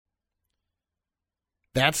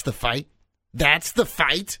That's the fight? That's the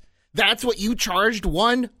fight? That's what you charged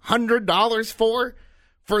 $100 for?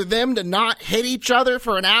 For them to not hit each other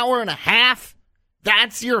for an hour and a half?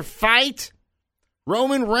 That's your fight?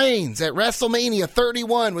 Roman Reigns at WrestleMania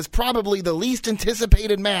 31 was probably the least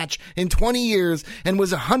anticipated match in 20 years and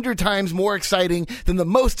was 100 times more exciting than the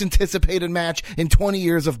most anticipated match in 20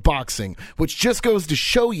 years of boxing, which just goes to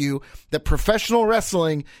show you that professional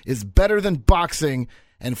wrestling is better than boxing,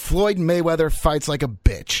 and Floyd Mayweather fights like a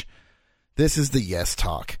bitch. This is the Yes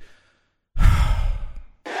Talk.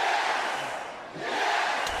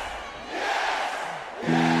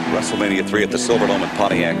 WrestleMania 3 at the Silverdome in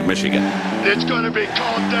Pontiac, Michigan. It's going to be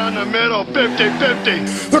called down the middle,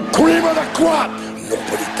 50-50. The cream of the crop.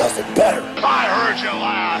 Nobody does it better. I heard you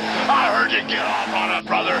laugh. I heard you get off on it,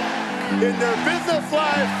 brother. In their business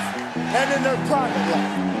life and in their private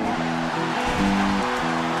life.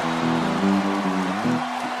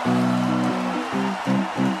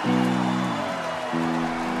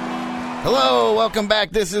 Hello, welcome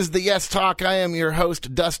back. This is the Yes Talk. I am your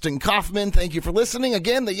host, Dustin Kaufman. Thank you for listening.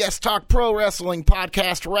 Again, the Yes Talk Pro Wrestling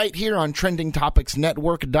Podcast right here on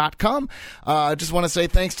TrendingTopicsNetwork.com. Just want to say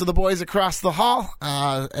thanks to the boys across the hall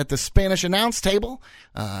at the Spanish announce table.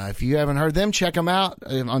 If you haven't heard them, check them out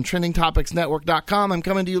on TrendingTopicsNetwork.com. I'm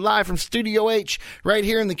coming to you live from Studio H right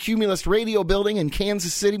here in the Cumulus Radio Building in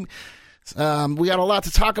Kansas City. We got a lot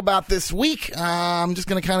to talk about this week. I'm just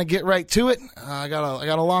going to kind of get right to it. I got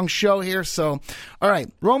a long show here. So, all right.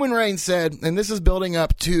 Roman Reigns said, and this is building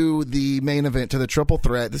up to the main event, to the triple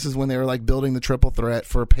threat. This is when they were like building the triple threat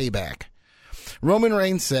for Payback. Roman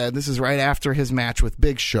Reigns said, this is right after his match with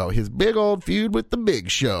Big Show, his big old feud with the Big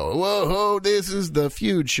Show. Whoa, this is the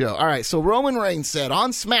feud show. All right, so Roman Reigns said on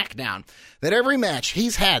SmackDown that every match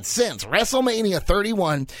he's had since WrestleMania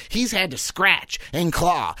 31, he's had to scratch and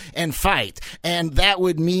claw and fight, and that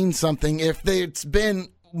would mean something if it's been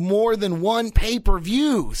more than one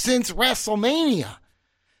pay-per-view since WrestleMania.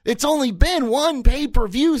 It's only been one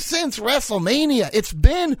pay-per-view since WrestleMania. It's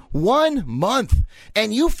been 1 month.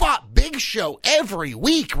 And you fought Big Show every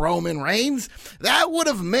week, Roman Reigns. That would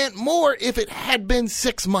have meant more if it had been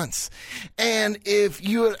 6 months. And if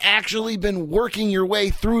you had actually been working your way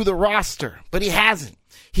through the roster. But he hasn't.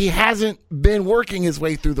 He hasn't been working his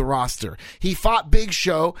way through the roster. He fought Big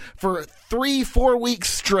Show for 3-4 weeks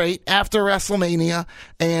straight after WrestleMania.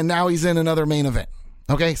 And now he's in another main event.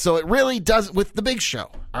 Okay, so it really does with the Big Show,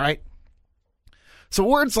 all right? So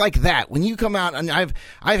words like that, when you come out, and I've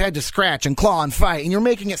had to scratch and claw and fight, and you're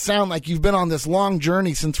making it sound like you've been on this long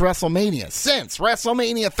journey since WrestleMania. Since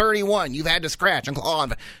WrestleMania 31, you've had to scratch and claw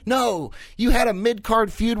and fight. No, you had a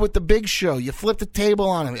mid-card feud with the Big Show. You flipped the table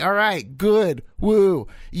on him. All right, good, woo.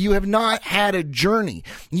 You have not had a journey.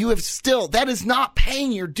 You have still, that is not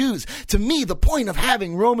paying your dues. To me, the point of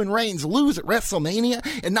having Roman Reigns lose at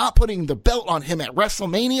WrestleMania and not putting the belt on him at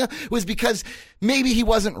WrestleMania was because maybe he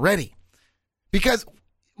wasn't ready. Because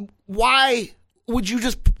why would you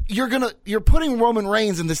just, you're putting Roman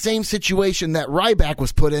Reigns in the same situation that Ryback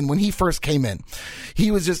was put in when he first came in.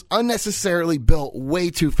 He was just unnecessarily built way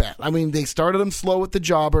too fat. I mean, they started him slow with the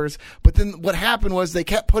jobbers, but then what happened was they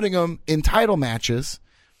kept putting him in title matches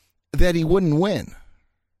that he wouldn't win.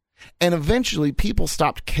 And eventually people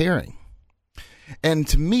stopped caring. And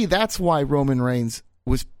to me, that's why Roman Reigns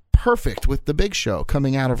was perfect with the Big Show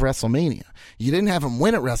coming out of WrestleMania. You didn't have him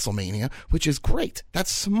win at WrestleMania, which is great.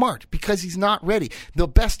 That's smart because he's not ready. The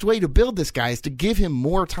best way to build this guy is to give him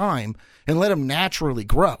more time and let him naturally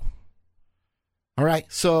grow. All right,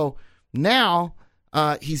 so now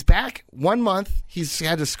he's back 1 month. He's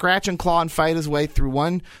had to scratch and claw and fight his way through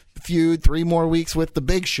one feud, 3 more weeks with the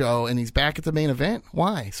Big Show, and he's back at the main event.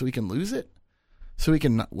 Why? So he can lose it? So he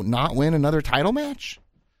can not win another title match?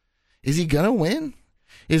 Is he going to win?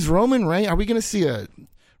 Is Roman Reigns, are we going to see a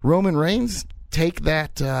Roman Reigns take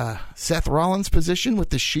that Seth Rollins position with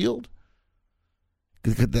the Shield?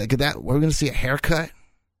 Could that, we're going to see a haircut?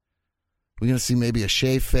 We're going to see maybe a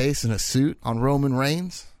shaved face and a suit on Roman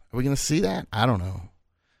Reigns? Are we going to see that? I don't know.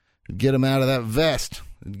 Get him out of that vest.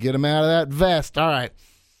 Get him out of that vest. All right.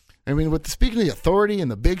 I mean, speaking of the Authority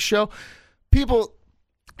and the Big Show, people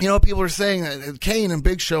are saying that Kane and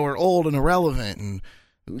Big Show are old and irrelevant and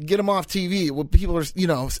get them off TV. Well, people are,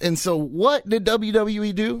 and so what did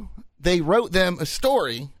WWE do? They wrote them a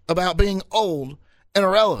story about being old and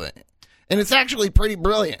irrelevant. And it's actually pretty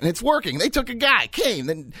brilliant. And it's working. They took a guy, Kane,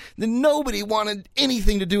 that nobody wanted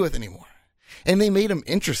anything to do with anymore. And they made him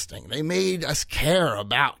interesting. They made us care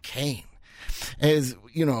about Kane. As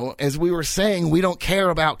we were saying, we don't care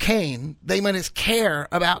about Kane. They made us care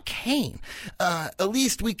about Kane. At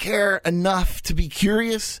least we care enough to be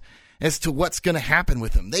curious as to what's going to happen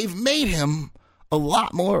with him. They've made him a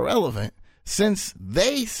lot more irrelevant since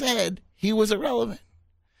they said he was irrelevant.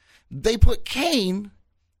 They put Kane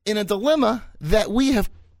in a dilemma that we have,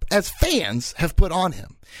 as fans, have put on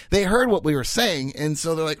him. They heard what we were saying, and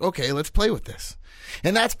so they're like, okay, let's play with this.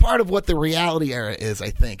 And that's part of what the reality era is,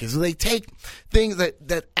 I think, is they take things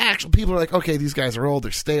that actual people are like, okay, these guys are old,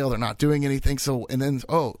 they're stale, they're not doing anything. So, and then,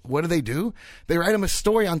 oh, what do? They write them a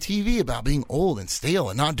story on TV about being old and stale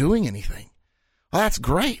and not doing anything. Well, that's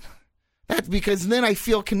great. That's because then I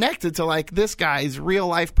feel connected to like this guy's real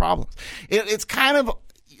life problems. It's kind of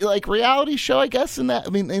like reality show, I guess, in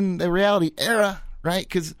the reality era, right?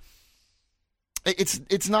 Because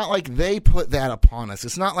it's not like they put that upon us.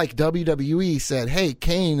 It's not like WWE said, hey,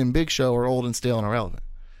 Kane and Big Show are old and stale and irrelevant.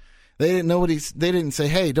 They didn't say,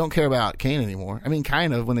 hey, don't care about Kane anymore. I mean,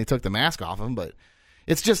 kind of when they took the mask off him, but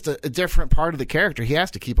it's just a different part of the character. He has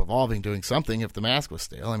to keep evolving, doing something if the mask was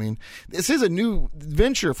stale. I mean, this is a new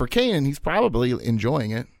venture for Kane, and he's probably enjoying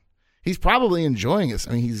it. He's probably enjoying it.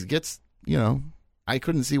 I mean, I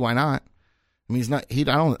couldn't see why not. I mean, I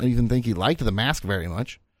don't even think he liked the mask very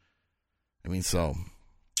much. I mean,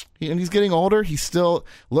 and he's getting older. He still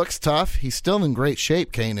looks tough. He's still in great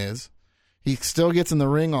shape, Kane is. He still gets in the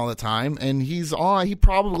ring all the time, and he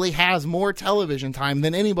probably has more television time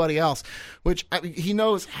than anybody else, which he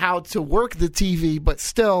knows how to work the TV, but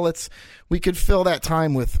still, we could fill that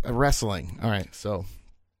time with wrestling. All right, so,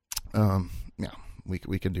 yeah, we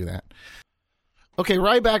could do that. Okay,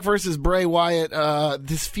 Ryback versus Bray Wyatt.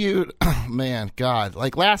 This feud, oh, man, God.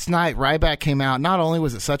 Like last night, Ryback came out. Not only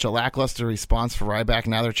was it such a lackluster response for Ryback,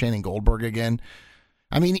 now they're chanting Goldberg again.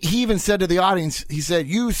 I mean, he even said to the audience, he said,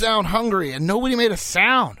 "You sound hungry," and nobody made a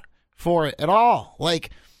sound for it at all.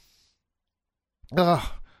 Like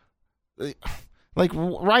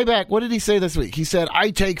Ryback, what did he say this week? He said,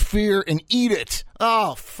 "I take fear and eat it."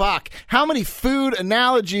 Oh, fuck. How many food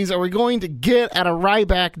analogies are we going to get out of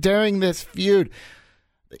Ryback during this feud?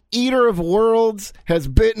 The eater of worlds has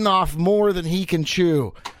bitten off more than he can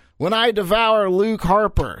chew. When I devour Luke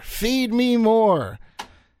Harper, feed me more.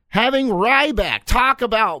 Having Ryback talk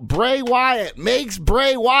about Bray Wyatt makes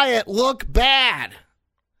Bray Wyatt look bad.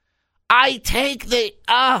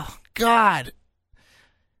 Oh, God.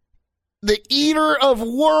 The eater of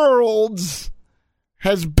worlds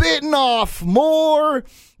has bitten off more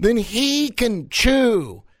than he can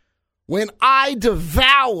chew. When I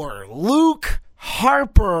devour Luke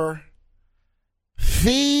Harper,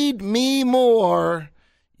 feed me more.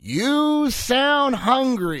 You sound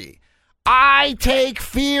hungry. I take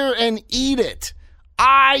fear and eat it.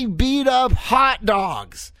 I beat up hot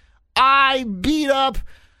dogs. I beat up...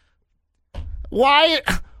 Why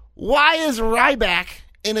is Ryback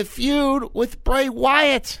in a feud with Bray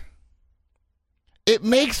Wyatt? It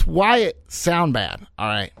makes Wyatt sound bad, all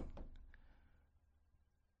right?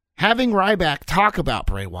 Having Ryback talk about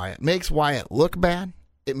Bray Wyatt makes Wyatt look bad.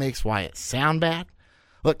 It makes Wyatt sound bad.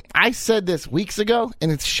 Look, I said this weeks ago,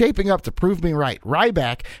 and it's shaping up to prove me right.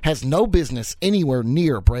 Ryback has no business anywhere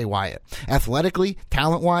near Bray Wyatt. Athletically,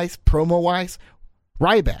 talent-wise, promo-wise,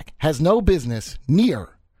 Ryback has no business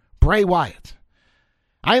near Bray Wyatt.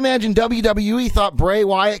 I imagine WWE thought Bray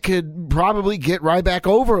Wyatt could probably get Ryback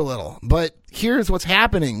over a little, but here's what's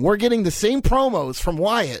happening. We're getting the same promos from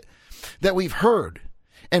Wyatt that we've heard,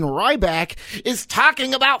 and Ryback is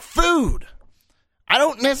talking about food. I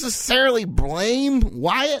don't necessarily blame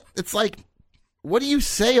Wyatt. It's like, what do you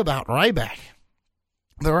say about Ryback?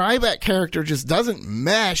 The Ryback character just doesn't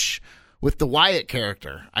mesh with the Wyatt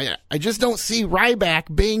character. I just don't see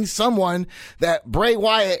Ryback being someone that Bray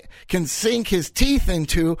Wyatt can sink his teeth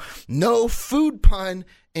into. No food pun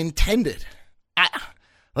intended.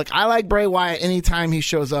 I like Bray Wyatt anytime he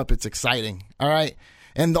shows up. It's exciting. All right.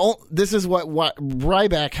 And this is what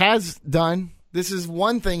Ryback has done. This is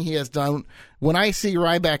one thing he has done. When I see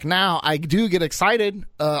Ryback now, I do get excited,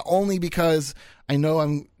 only because I know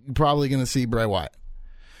I'm probably going to see Bray Wyatt.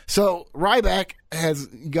 So Ryback has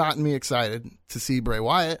gotten me excited to see Bray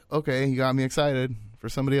Wyatt. Okay, he got me excited for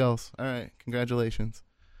somebody else. All right, congratulations.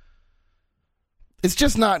 It's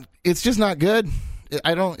just not good.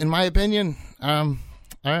 In my opinion. All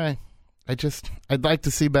right. I'd like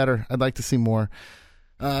to see better. I'd like to see more.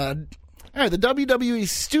 All right, the WWE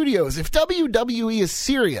Studios. If WWE is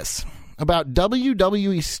serious about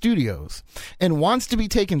WWE Studios and wants to be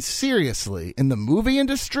taken seriously in the movie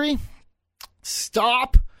industry,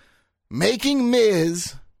 stop making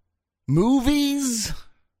Miz movies.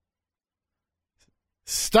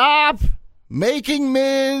 Stop making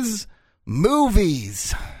Miz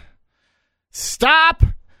movies. Stop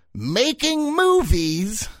making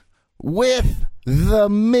movies with The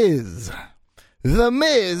Miz. The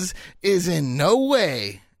Miz is in no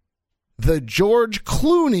way the George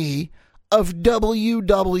Clooney of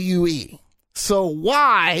WWE. So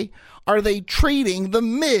why are they treating The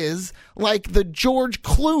Miz like the George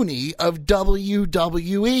Clooney of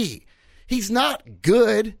WWE? He's not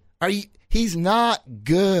good. He's not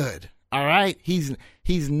good. All right?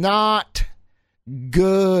 He's not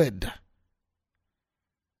good.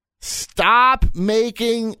 Stop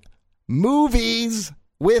making movies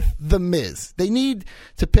with The Miz. They need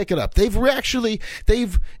to pick it up. They've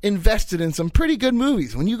invested in some pretty good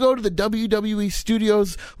movies. When you go to the WWE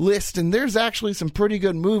Studios list, and there's actually some pretty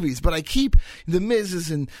good movies, but I keep The Miz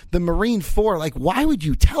is in the Marine 4. Like, why would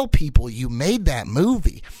you tell people you made that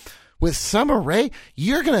movie? With Summer Rae,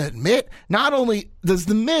 you're going to admit, not only does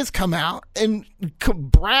The Miz come out and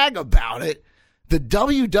brag about it, the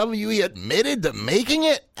WWE admitted to making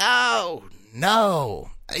it? Oh,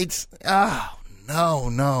 no.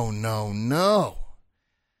 No.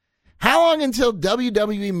 How long until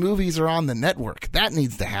WWE movies are on the network? That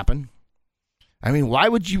needs to happen. I mean, why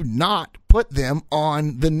would you not put them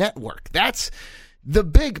on the network? That's the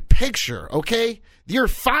big picture, okay? Your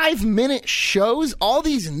 5-minute shows, all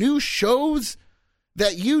these new shows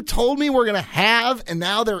that you told me we're going to have, and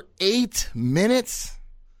now they're 8 minutes?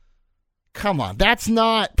 Come on, that's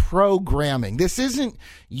not programming. This isn't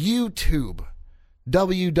YouTube.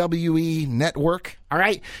 WWE Network, all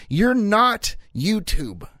right? You're not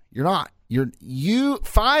YouTube. You're not. You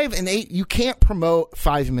 5 and 8, you can't promote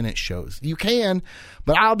 5-minute shows. You can,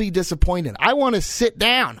 but I'll be disappointed. I want to sit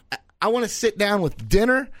down. I want to sit down with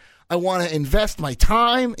dinner. I want to invest my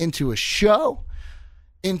time into a show,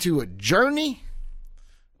 into a journey,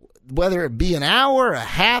 whether it be an hour, a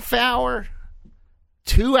half hour,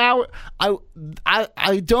 2 hours.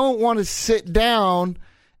 I don't want to sit down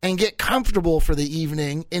and get comfortable for the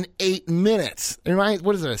evening in 8 minutes.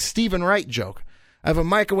 What is it, a Stephen Wright joke? I have a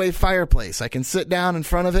microwave fireplace. I can sit down in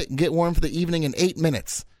front of it and get warm for the evening in 8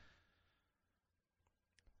 minutes.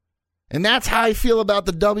 And that's how I feel about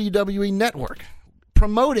the WWE Network.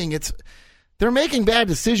 Promoting, they're making bad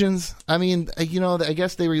decisions. I mean, I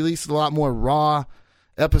guess they released a lot more Raw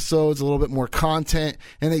episodes, a little bit more content,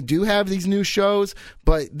 and they do have these new shows,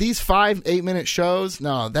 but these 5-8 minute shows,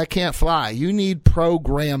 no, that can't fly. You need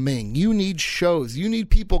programming. You need shows. You need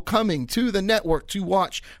people coming to the network to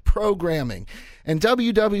watch programming. And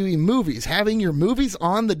WWE movies, having your movies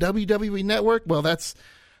on the WWE network, well,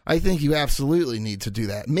 I think you absolutely need to do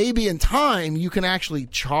that. Maybe in time you can actually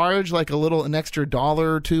charge like an extra $1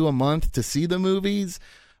 or $2 a month to see the movies.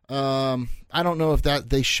 I don't know if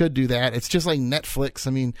they should do that. It's just like Netflix. I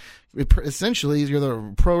mean, essentially, you're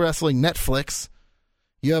the pro wrestling Netflix.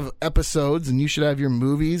 You have episodes, and you should have your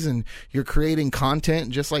movies, and you're creating content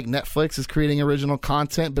just like Netflix is creating original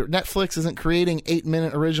content. But Netflix isn't creating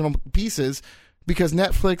 8-minute original pieces because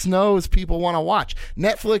Netflix knows people want to watch.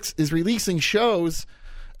 Netflix is releasing shows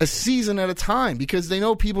a season at a time because they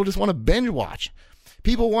know people just want to binge watch.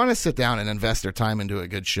 People want to sit down and invest their time into a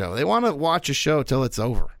good show. They want to watch a show till it's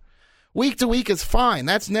over. Week to week is fine.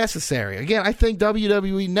 That's necessary. Again, I think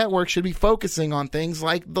WWE Network should be focusing on things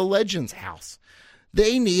like the Legends House.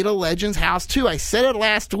 They need a Legends House too. I said it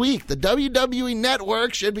last week. The WWE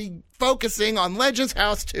Network should be focusing on Legends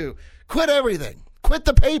House too. Quit everything. Quit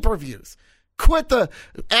the pay-per-views. Quit the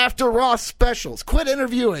after Raw specials. Quit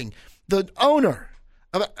interviewing the owner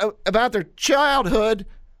about their childhood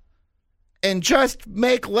and just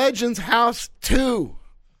make Legends House 2.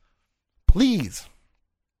 Please.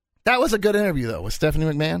 That was a good interview, though, with Stephanie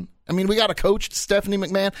McMahon. I mean, we got to coach Stephanie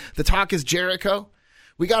McMahon. The talk is Jericho.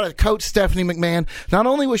 We got to coach Stephanie McMahon. Not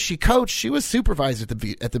only was she coached, she was supervised at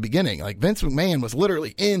the beginning. Like, Vince McMahon was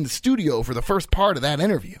literally in the studio for the first part of that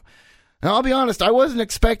interview. Now, I'll be honest, I wasn't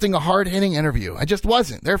expecting a hard-hitting interview. I just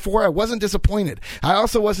wasn't. Therefore, I wasn't disappointed. I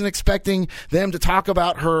also wasn't expecting them to talk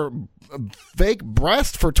about her fake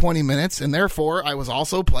breast for 20 minutes, and therefore, I was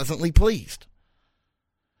also pleasantly pleased.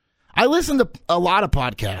 I listen to a lot of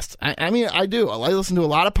podcasts. I do. I listen to a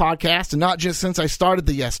lot of podcasts, and not just since I started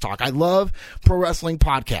the Yes Talk. I love pro wrestling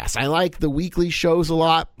podcasts. I like the weekly shows a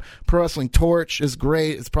lot. Pro Wrestling Torch is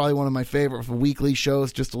great. It's probably one of my favorite weekly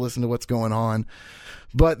shows just to listen to what's going on.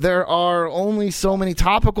 But there are only so many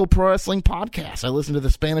topical pro wrestling podcasts. I listen to the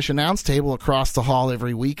Spanish Announce Table across the hall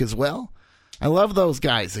every week as well. I love those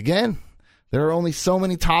guys. Again, there are only so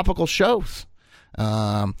many topical shows.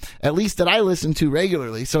 At least that I listen to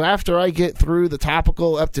regularly. So after I get through the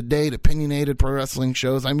topical, up-to-date, opinionated pro wrestling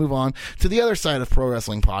shows, I move on to the other side of pro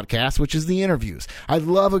wrestling podcasts, which is the interviews. I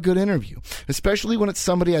love a good interview, especially when it's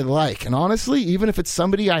somebody I like. And honestly, even if it's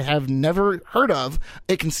somebody I have never heard of,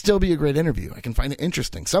 it can still be a great interview. I can find it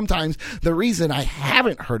interesting. Sometimes the reason I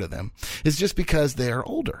haven't heard of them is just because they are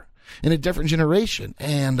older. in a different generation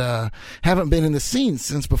and haven't been in the scene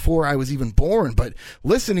since before I was even born. But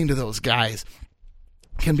listening to those guys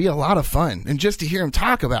can be a lot of fun. And just to hear them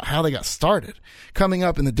talk about how they got started, coming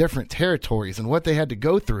up in the different territories and what they had to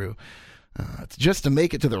go through just to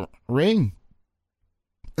make it to the ring.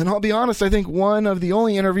 And I'll be honest, I think one of the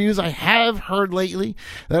only interviews I have heard lately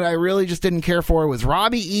that I really just didn't care for was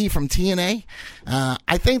Robbie E. from TNA.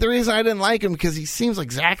 I think the reason I didn't like him because he seems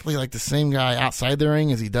exactly like the same guy outside the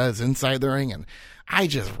ring as he does inside the ring, and I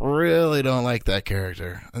just really don't like that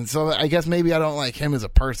character. And so I guess maybe I don't like him as a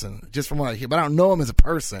person, just from what I hear, but I don't know him as a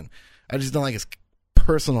person. I just don't like his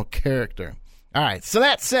personal character. All right, so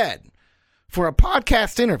that said, for a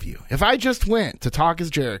podcast interview, if I just went to Talk is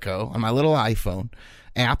Jericho on my little iPhone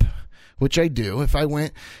app, which I do, if I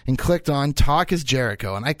went and clicked on Talk is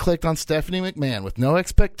Jericho and I clicked on Stephanie McMahon with no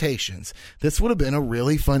expectations, this would have been a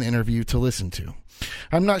really fun interview to listen to.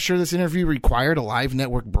 I'm not sure this interview required a live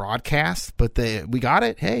network broadcast, but we got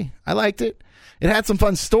it. Hey, I liked it. It had some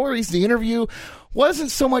fun stories. The interview wasn't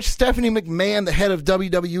so much Stephanie McMahon, the head of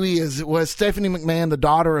WWE, as it was Stephanie McMahon, the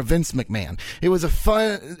daughter of Vince McMahon. It was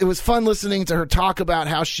fun listening to her talk about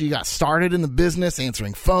how she got started in the business,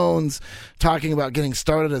 answering phones, talking about getting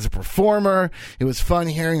started as a performer. It was fun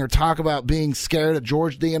hearing her talk about being scared of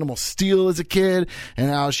George the Animal Steele as a kid and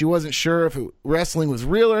how she wasn't sure if wrestling was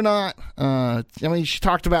real or not. She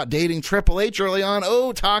talked about dating Triple H early on.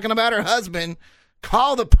 Oh, talking about her husband.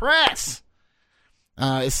 Call the press.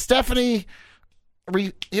 Is Stephanie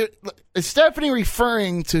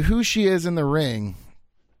referring to who she is in the ring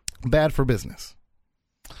bad for business?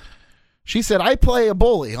 She said, I play a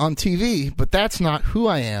bully on TV, but that's not who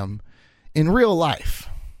I am in real life.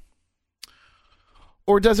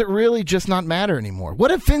 Or does it really just not matter anymore? What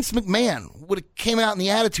if Vince McMahon would have came out in the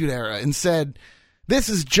Attitude Era and said, this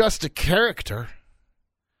is just a character?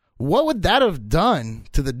 What would that have done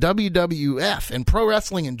to the WWF and pro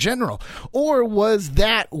wrestling in general? Or was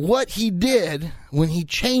that what he did when he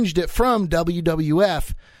changed it from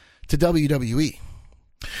WWF to WWE?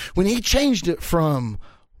 When he changed it from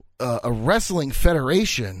a wrestling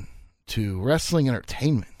federation to wrestling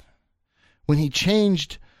entertainment? When he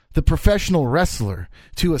changed the professional wrestler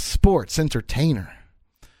to a sports entertainer?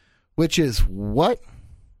 Which is what?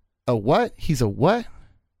 A what? He's a what?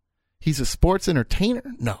 He's a sports entertainer?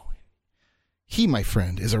 No. He, my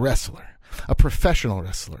friend, is a wrestler, a professional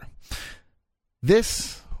wrestler.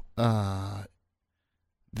 This is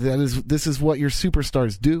what your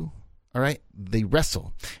superstars do. All right, they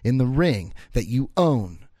wrestle in the ring that you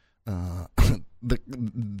own.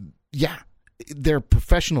 They're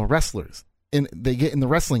professional wrestlers. And they get in the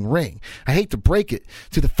wrestling ring. I hate to break it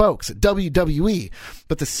to the folks at WWE,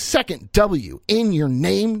 but the second W in your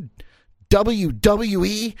name,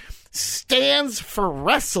 WWE, stands for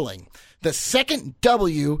wrestling. The second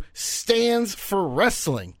W stands for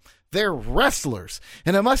wrestling. They're wrestlers.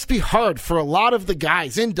 And it must be hard for a lot of the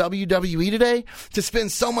guys in WWE today to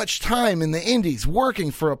spend so much time in the indies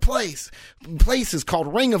working for places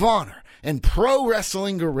called Ring of Honor and Pro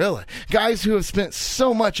Wrestling Guerrilla. Guys who have spent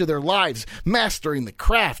so much of their lives mastering the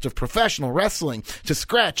craft of professional wrestling to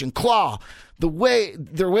scratch and claw their way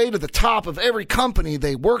to the top of every company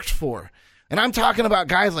they worked for. And I'm talking about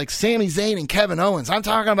guys like Sami Zayn and Kevin Owens. I'm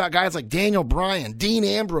talking about guys like Daniel Bryan, Dean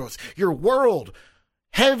Ambrose, your world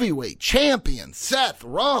heavyweight champion, Seth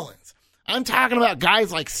Rollins. I'm talking about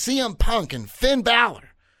guys like CM Punk and Finn Balor,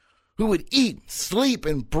 who would eat, sleep,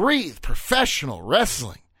 and breathe professional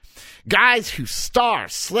wrestling. Guys whose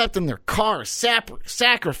stars slept in their cars,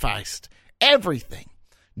 sacrificed everything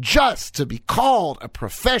just to be called a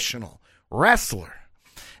professional wrestler.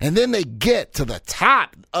 And then they get to the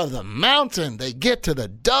top of the mountain. They get to the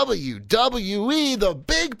WWE, the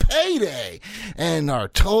big payday, and are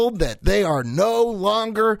told that they are no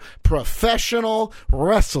longer professional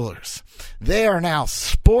wrestlers. They are now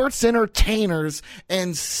sports entertainers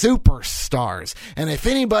and superstars. And if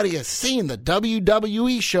anybody has seen the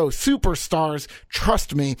WWE show Superstars,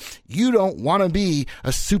 trust me, you don't want to be a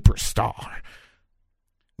superstar.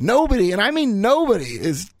 Nobody, and I mean nobody,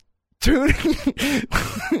 is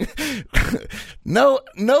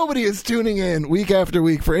nobody is tuning in week after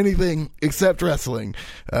week for anything except wrestling.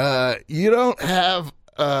 You don't have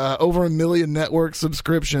over 1 million network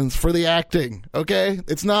subscriptions for the acting, okay?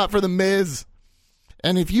 It's not for the Miz.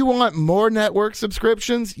 And if you want more network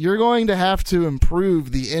subscriptions, you're going to have to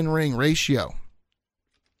improve the in-ring ratio.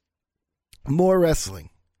 More wrestling.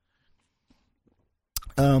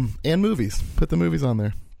 And movies. Put the movies on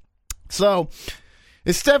there. So,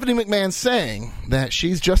 is Stephanie McMahon saying that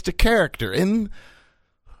she's just a character in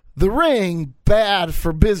the ring bad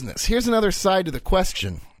for business? Here's another side to the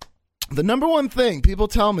question. The number one thing people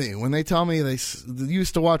tell me when they tell me they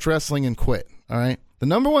used to watch wrestling and quit, all right? The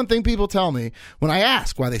number one thing people tell me when I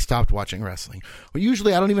ask why they stopped watching wrestling, well,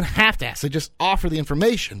 usually I don't even have to ask. I just offer the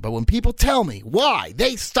information. But when people tell me why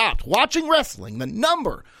they stopped watching wrestling, the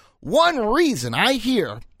number one reason I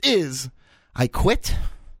hear is I quit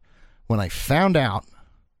when I found out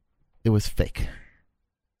it was fake.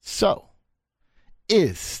 So,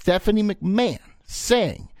 is Stephanie McMahon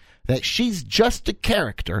saying that she's just a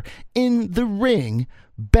character in the ring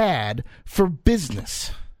bad for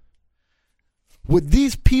business? Would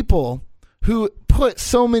these people who put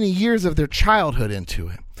so many years of their childhood into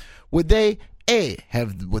it, would they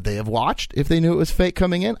have watched if they knew it was fake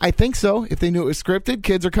coming in? I think so. If they knew it was scripted,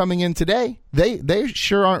 kids are coming in today. They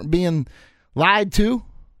sure aren't being lied to.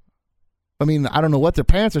 I mean, I don't know what their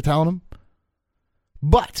parents are telling them.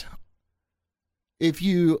 But if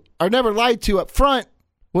you are never lied to up front,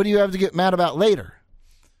 what do you have to get mad about later?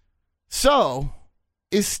 So,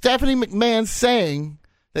 is Stephanie McMahon saying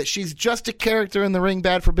that she's just a character in the ring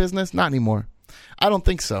bad for business? Not anymore. I don't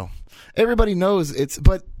think so. Everybody knows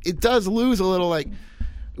but it does lose a little, like,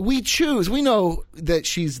 we know that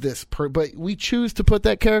she's this, but we choose to put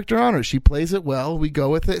that character on her. She plays it well. We go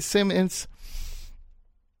with it. It's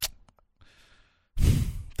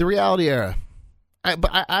the reality era.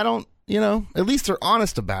 I don't, at least they're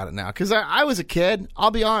honest about it now. Because I was a kid,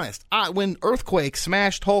 I'll be honest. When Earthquake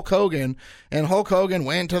smashed Hulk Hogan, and Hulk Hogan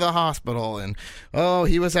went to the hospital, and,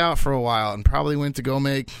 he was out for a while, and probably went to go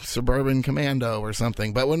make Suburban Commando or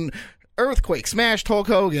something. But when Earthquake smashed Hulk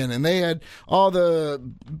Hogan, and they had all the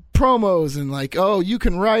promos and like, you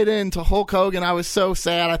can write into Hulk Hogan. I was so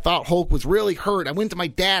sad. I thought Hulk was really hurt. I went to my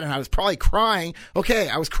dad and I was probably crying. Okay,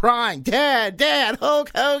 I was crying. Dad,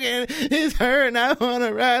 Hulk Hogan is hurt and I want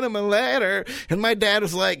to write him a letter. And my dad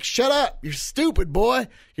was like, shut up. You're stupid, boy.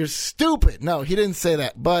 You're stupid. No, he didn't say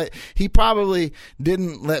that, but he probably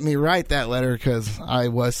didn't let me write that letter because I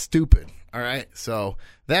was stupid. All right, so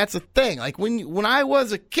that's a thing. Like when I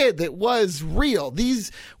was a kid, that was real. These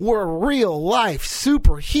were real life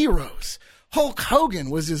superheroes. Hulk Hogan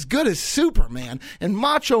was as good as Superman, and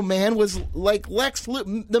Macho Man was like Lex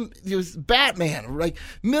Luthor. He was Batman, like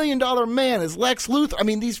 $1 Million Man is Lex Luthor. I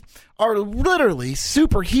mean, these are literally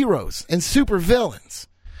superheroes and supervillains,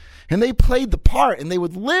 and they played the part, and they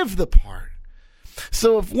would live the part.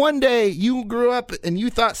 So if one day you grew up and you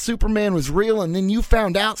thought Superman was real and then you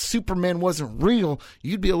found out Superman wasn't real,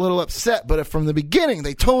 you'd be a little upset. But if from the beginning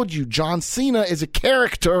they told you John Cena is a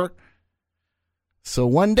character, so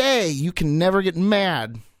one day you can never get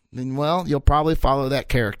mad, then, well, you'll probably follow that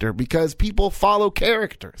character because people follow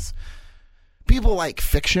characters. People like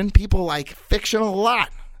fiction. People like fiction a lot.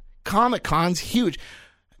 Comic-Con's huge.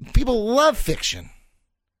 People love fiction.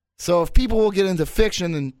 So if people will get into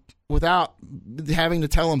fiction and without having to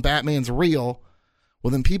tell them Batman's real,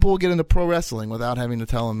 well, then people will get into pro wrestling without having to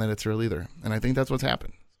tell them that it's real either. And I think that's what's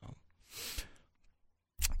happened.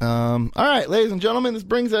 All right, ladies and gentlemen, this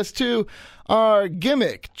brings us to our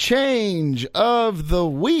gimmick change of the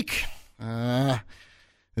week.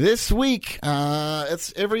 This week,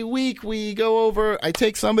 it's every week we go over, I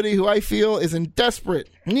take somebody who I feel is in desperate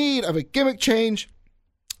need of a gimmick change.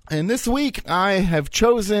 And this week I have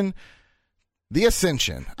chosen The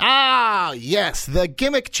Ascension. Yes, the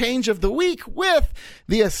gimmick change of the week with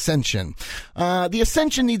The Ascension. The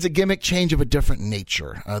Ascension needs a gimmick change of a different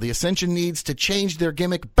nature. The Ascension needs to change their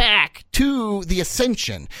gimmick back to The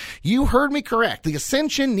Ascension. You heard me correct. The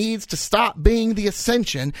Ascension needs to stop being The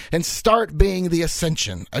Ascension and start being The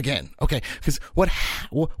Ascension again. Okay, because what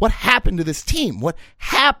happened to this team? What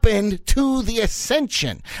happened to The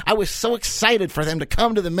Ascension? I was so excited for them to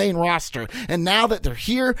come to the main roster, and now that they're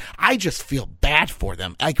here, I just feel bad for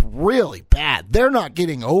them, like really bad. They're not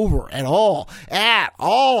getting over at all,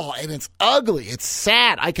 and it's ugly. It's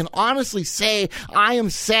sad. I can honestly say I am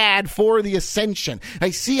sad for The Ascension.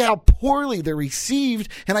 I see how poorly they're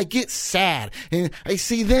received, and I get sad, and I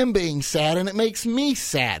see them being sad, and it makes me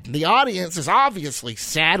sad. The audience is obviously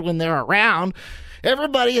sad when they're around.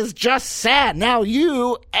 Everybody is just sad. Now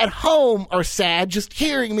you at home are sad just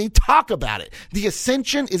hearing me talk about it. The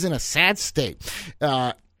Ascension is in a sad state.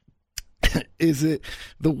 Is it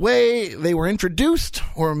the way they were introduced,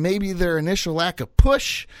 or maybe their initial lack of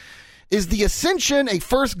push? Is The Ascension a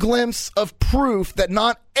first glimpse of proof that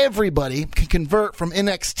not everybody can convert from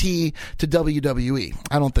NXT to WWE?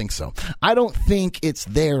 I don't think so. I don't think it's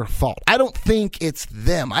their fault. I don't think it's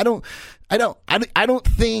them. I don't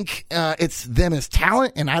think it's them as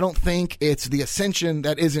talent, and I don't think it's The Ascension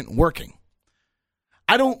that isn't working.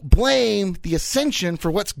 I don't blame the Ascension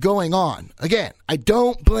for what's going on. Again, I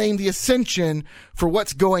don't blame the Ascension for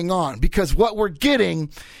what's going on because what we're getting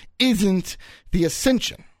isn't the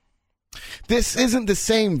Ascension. This isn't the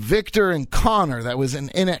same Victor and Connor that was in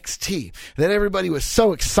NXT that everybody was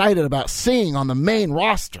so excited about seeing on the main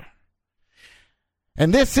roster.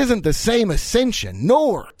 And this isn't the same Ascension,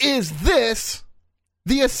 nor is this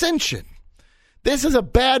the Ascension. This is a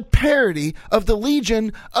bad parody of the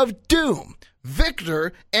Legion of Doom.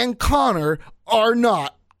 Victor and Connor are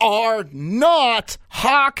not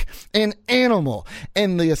Hawk and Animal.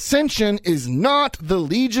 And the Ascension is not the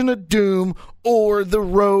Legion of Doom or the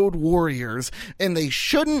Road Warriors. And they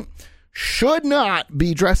should not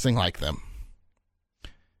be dressing like them.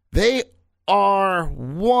 They are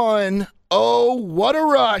one. Oh, what a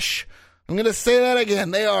rush. I'm going to say that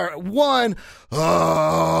again. They are one.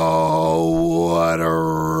 Oh, what a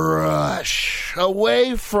rush.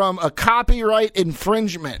 Away from a copyright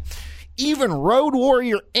infringement. Even Road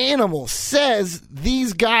Warrior Animal says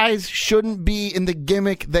these guys shouldn't be in the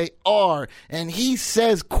gimmick they are. And he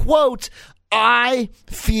says, quote, I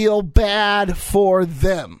feel bad for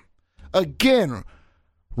them. Again,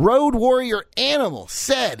 Road Warrior Animal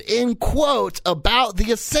said, in quote, about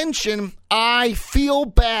the Ascension, I feel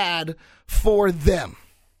bad for them.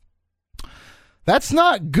 That's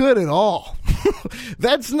not good at all.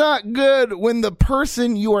 That's not good when the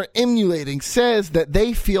person you are emulating says that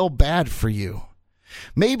they feel bad for you.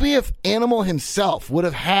 Maybe if Animal himself would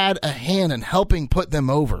have had a hand in helping put them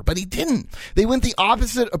over, but he didn't. They went the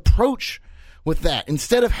opposite approach with that.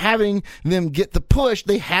 Instead of having them get the push,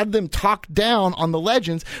 they had them talk down on the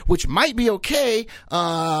Legends, which might be okay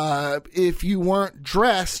if you weren't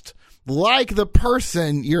dressed like the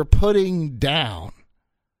person you're putting down.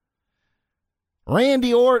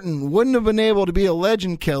 Randy Orton wouldn't have been able to be a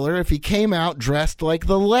Legend killer if he came out dressed like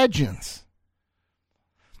the Legends.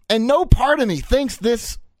 And no part of me thinks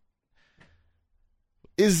this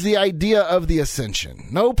is the idea of the Ascension.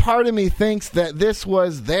 No part of me thinks that this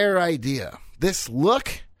was their idea. This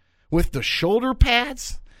look with the shoulder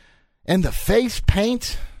pads and the face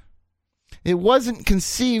paint, it wasn't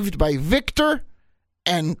conceived by Victor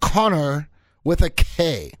and Connor with a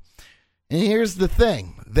K. And here's the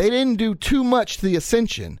thing. They didn't do too much to the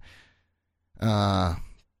Ascension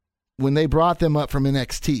when they brought them up from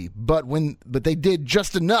NXT, but they did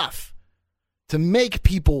just enough to make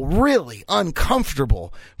people really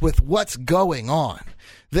uncomfortable with what's going on.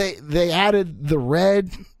 They added the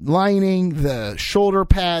red lining, the shoulder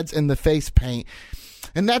pads, and the face paint.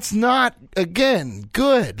 And that's not, again,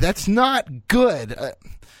 good. That's not good.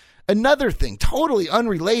 Another thing, totally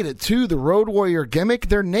unrelated to the Road Warrior gimmick,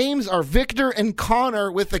 their names are Victor and Connor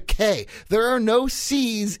with a K. There are no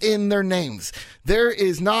C's in their names. There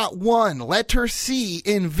is not one letter C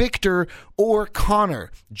in Victor or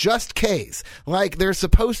Connor, just K's. Like they're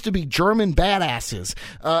supposed to be German badasses.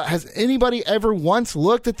 Has anybody ever once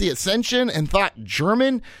looked at the Ascension and thought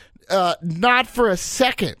German? Not for a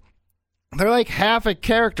second. They're like half a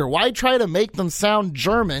character. Why try to make them sound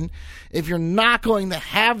German if you're not going to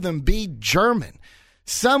have them be German?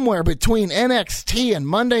 Somewhere between NXT and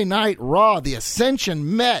Monday Night Raw, the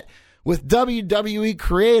Ascension met with WWE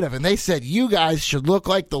Creative, and they said, you guys should look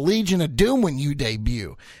like the Legion of Doom when you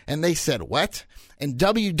debut. And they said, what? And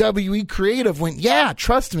WWE Creative went, yeah,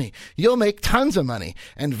 trust me, you'll make tons of money.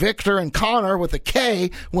 And Victor and Connor with a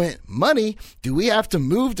K went, money? Do we have to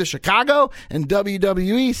move to Chicago? And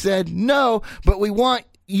WWE said, no, but we want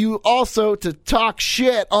you also to talk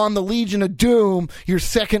shit on the Legion of Doom your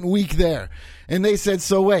second week there. And they said,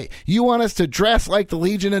 so wait, you want us to dress like the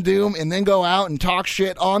Legion of Doom and then go out and talk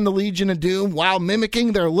shit on the Legion of Doom while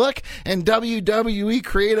mimicking their look? And WWE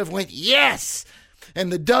Creative went, yes. And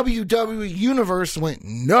the WWE Universe went,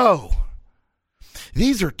 no.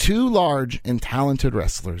 These are two large and talented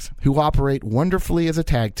wrestlers who operate wonderfully as a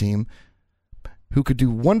tag team, who could do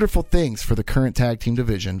wonderful things for the current tag team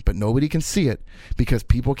division, but nobody can see it because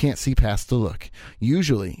people can't see past the look.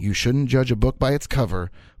 Usually, you shouldn't judge a book by its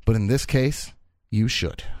cover, but in this case, you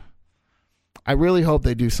should. I really hope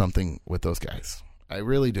they do something with those guys. I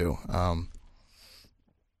really do.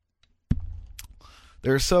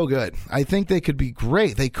 They're so good. I think they could be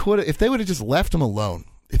great. They could, if they would have just left them alone.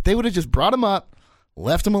 If they would have just brought them up,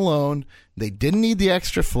 left them alone. They didn't need the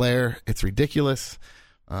extra flair. It's ridiculous.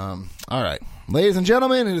 All right. Ladies and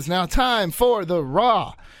gentlemen, it is now time for the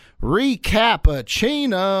Raw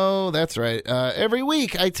Recappuccino. That's right. Every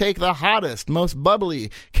week I take the hottest, most bubbly,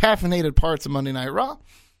 caffeinated parts of Monday Night Raw,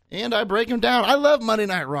 and I break them down. I love Monday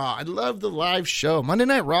Night Raw. I love the live show. Monday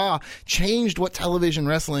Night Raw changed what television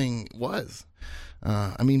wrestling was.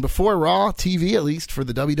 Before Raw TV, at least for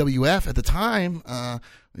the WWF at the time,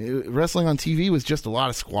 wrestling on TV was just a lot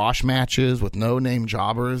of squash matches with no-name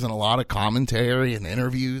jobbers and a lot of commentary and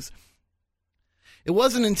interviews. It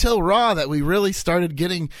wasn't until Raw that we really started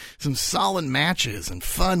getting some solid matches and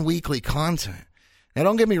fun weekly content. Now,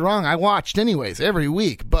 don't get me wrong, I watched anyways every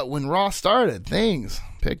week, but when Raw started, things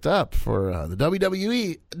picked up for the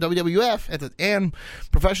WWE, WWF, and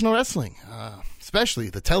professional wrestling, especially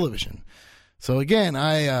the television. So again,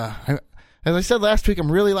 as I said last week,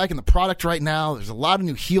 I'm really liking the product right now. There's a lot of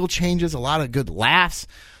new heel changes, a lot of good laughs,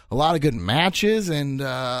 a lot of good matches, and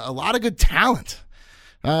a lot of good talent.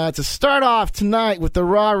 To start off tonight with the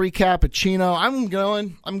Raw recappuccino, I'm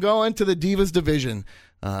going to the Divas division.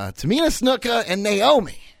 Tamina Snuka and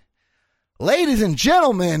Naomi. Ladies and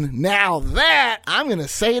gentlemen, now that, I'm going to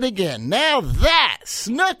say it again, now that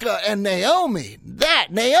Snuka and Naomi, that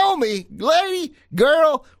Naomi, lady,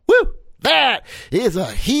 girl, woo, that is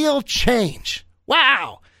a heel change.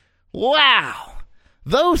 Wow.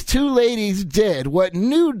 Those two ladies did what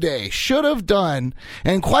New Day should have done,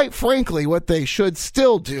 and quite frankly, what they should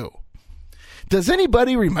still do. Does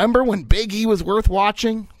anybody remember when Big E was worth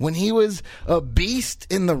watching? When he was a beast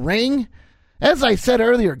in the ring? As I said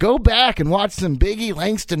earlier, go back and watch some Big E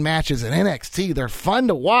Langston matches in NXT. They're fun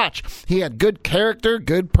to watch. He had good character,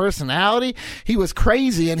 good personality. He was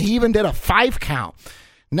crazy, and he even did a 5 count.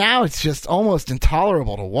 Now it's just almost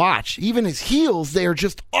intolerable to watch. Even his heels, they are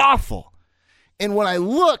just awful. And when I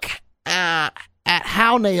look at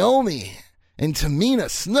how Naomi and Tamina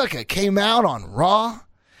Snuka came out on Raw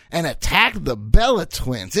and attacked the Bella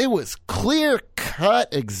Twins, it was a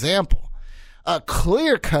clear-cut example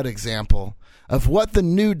of what the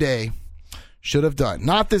New Day should have done.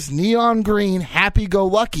 Not this neon green,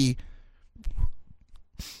 happy-go-lucky.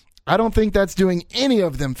 I don't think that's doing any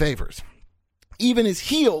of them favors. Even his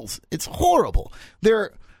heels, it's horrible. They're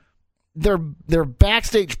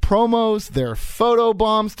backstage promos, they're photo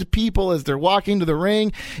bombs to people as they're walking to the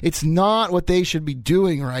ring. It's not what they should be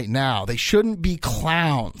doing right now. They shouldn't be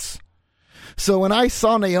clowns. So when I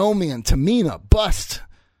saw Naomi and Tamina bust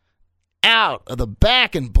out of the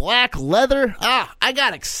back in black leather, I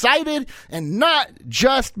got excited, and not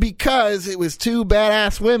just because it was two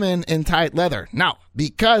badass women in tight leather. No,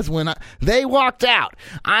 because when they walked out,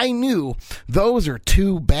 I knew those are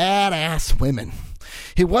two badass women.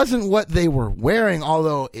 It wasn't what they were wearing,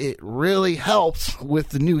 although it really helps with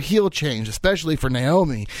the new heel change, especially for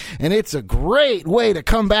Naomi. And it's a great way to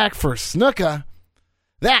come back for Snuka.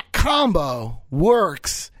 That combo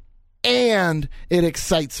works, and it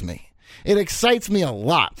excites me. It excites me a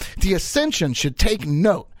lot. The Ascension should take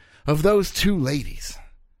note of those two ladies.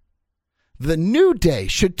 The New Day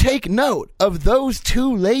should take note of those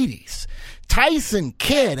two ladies. Tyson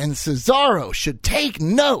Kidd and Cesaro should take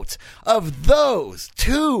note of those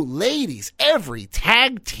two ladies. Every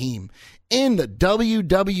tag team in the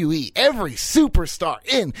WWE, every superstar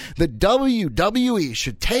in the WWE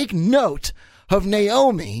should take note of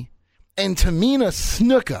Naomi and Tamina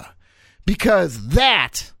Snuka, because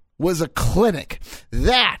that was a clinic.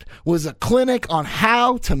 That was a clinic on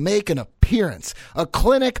how to make an appearance, a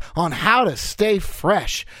clinic on how to stay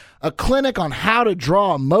fresh, a clinic on how to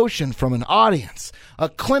draw emotion from an audience, a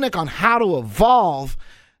clinic on how to evolve.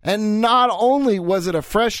 And not only was it a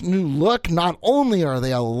fresh new look, not only are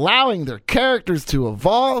they allowing their characters to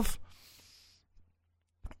evolve,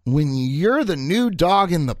 when you're the new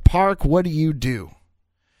dog in the park, what do?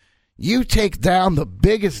 You take down the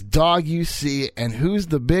biggest dog you see, and who's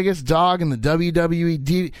the biggest dog in the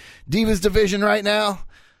WWE Divas division right now?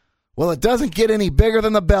 Well, it doesn't get any bigger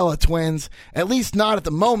than the Bella Twins, at least not at the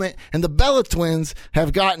moment, and the Bella Twins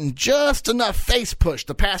have gotten just enough face push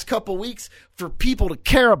the past couple weeks for people to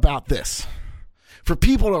care about this, for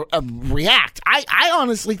people to react. I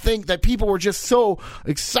honestly think that people were just so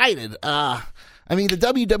excited. The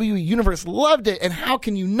WWE Universe loved it, and how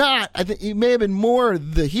can you not? I think it may have been more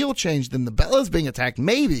the heel change than the Bellas being attacked,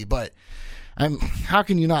 maybe, but how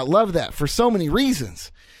can you not love that? For so many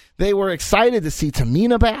reasons. They were excited to see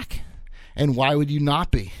Tamina back, and why would you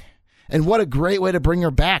not be? And what a great way to bring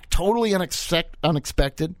her back. Totally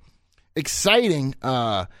unexpected. Exciting.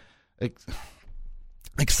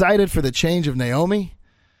 Excited for the change of Naomi.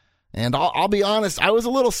 And I'll be honest, I was a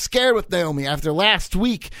little scared with Naomi after last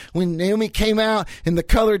week when Naomi came out in the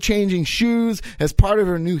color-changing shoes as part of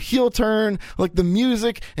her new heel turn. Like, the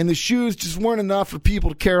music and the shoes just weren't enough for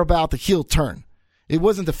people to care about the heel turn. It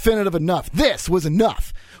wasn't definitive enough. This was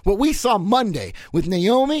enough. What we saw Monday with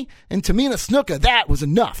Naomi and Tamina Snuka, that was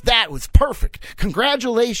enough. That was perfect.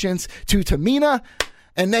 Congratulations to Tamina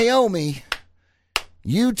and Naomi.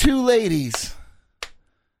 You two ladies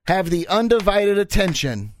have the undivided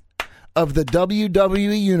attention of the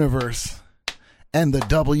WWE Universe and the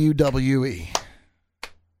WWE.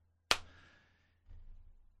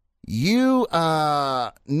 You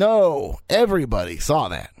know everybody saw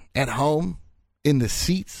that at home, in the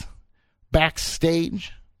seats,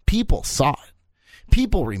 backstage. People saw it.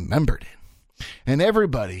 People remembered it. And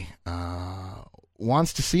everybody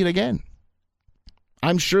wants to see it again.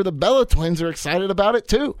 I'm sure the Bella Twins are excited about it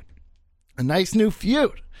too. A nice new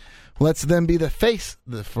feud. Lets them be the face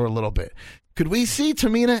for a little bit. Could we see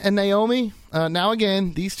Tamina and Naomi? Now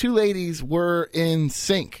again, these two ladies were in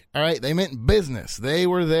sync. All right, they meant business. They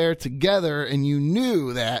were there together, and you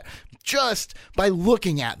knew that just by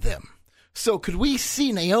looking at them. So could we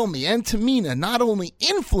see Naomi and Tamina not only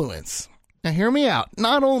influence, now hear me out,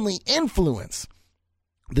 not only influence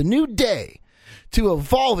the New Day to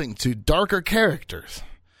evolving to darker characters,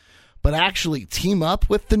 but actually team up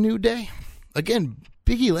with the New Day? Again,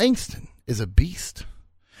 Big E Langston is a beast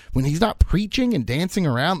when he's not preaching and dancing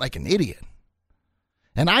around like an idiot.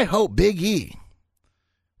 And I hope Big E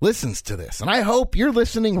listens to this. And I hope you're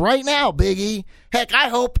listening right now, Big E. Heck, I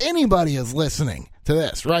hope anybody is listening to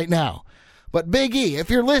this right now. But Big E, if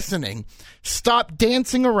you're listening, stop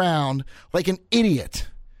dancing around like an idiot.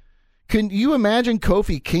 Can you imagine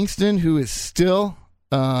Kofi Kingston, who is still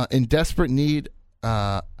in desperate need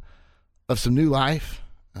of some new life?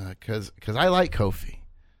 Because I like Kofi.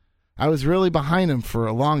 I was really behind him for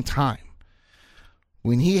a long time.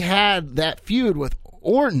 When he had that feud with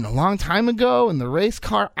Orton a long time ago in the race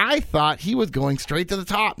car, I thought he was going straight to the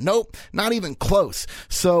top. Nope, not even close.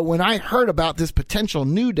 So when I heard about this potential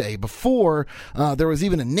New Day before there was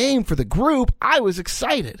even a name for the group, I was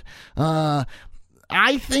excited. I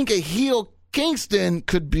think a heel Kingston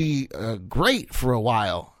could be great for a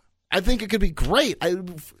while. I think it could be great.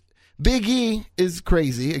 Big E is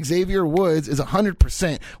crazy. Xavier Woods is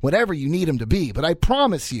 100% whatever you need him to be. But I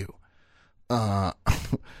promise you, put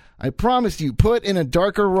in a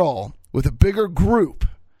darker role with a bigger group,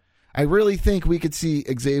 I really think we could see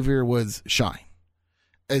Xavier Woods shine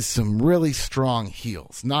as some really strong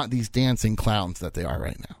heels, not these dancing clowns that they are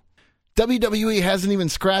right now. WWE hasn't even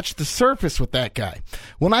scratched the surface with that guy.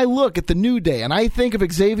 When I look at the New Day and I think of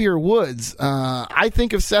Xavier Woods, I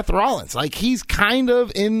think of Seth Rollins. Like, he's kind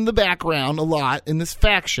of in the background a lot in this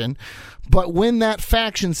faction, but when that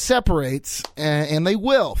faction separates, and they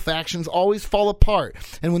will, factions always fall apart.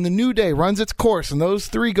 And when the New Day runs its course and those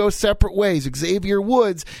three go separate ways, Xavier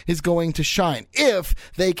Woods is going to shine if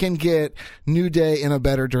they can get New Day in a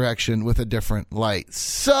better direction with a different light.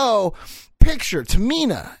 So picture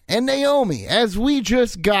Tamina and Naomi as we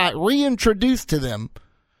just got reintroduced to them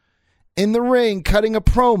in the ring cutting a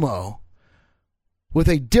promo with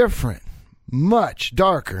a different, much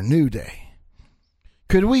darker New Day.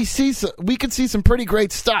 Could we see we could see some pretty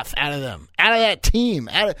great stuff out of them, out of that team.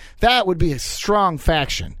 That would be a strong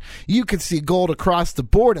faction. You could see gold across the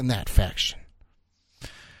board in that faction.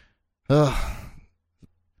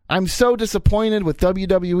 I'm so disappointed with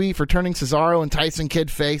WWE for turning Cesaro and Tyson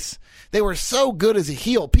Kidd face. They were so good as a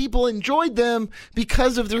heel. People enjoyed them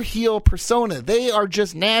because of their heel persona. They are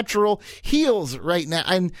just natural heels right now.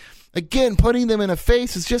 And again, putting them in a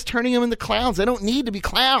face is just turning them into clowns. They don't need to be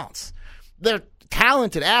clowns. They're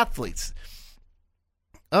talented athletes.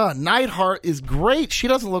 Neidhart is great. She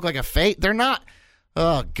doesn't look like a fake. They're not.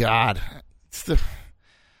 Oh, God.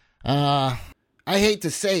 I hate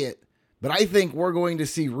to say it, but I think we're going to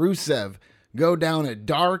see Rusev go down a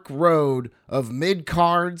dark road of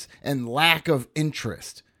mid-cards and lack of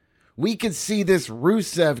interest. We could see this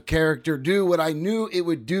Rusev character do what I knew it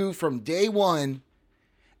would do from day one,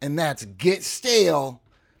 and that's get stale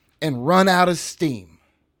and run out of steam.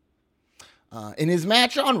 In his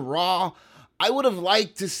match on Raw, I would have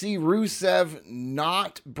liked to see Rusev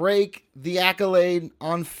not break the accolade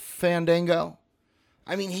on Fandango.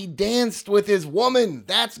 I mean, he danced with his woman.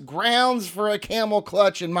 That's grounds for a camel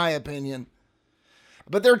clutch, in my opinion.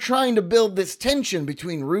 But they're trying to build this tension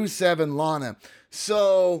between Rusev and Lana.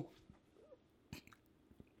 So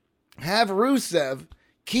have Rusev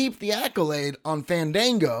keep the accolade on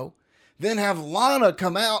Fandango, then have Lana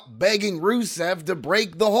come out begging Rusev to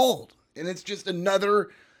break the hold. And it's just another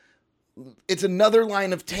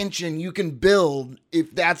line of tension you can build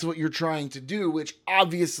if that's what you're trying to do, which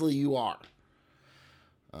obviously you are.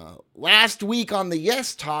 Last week on the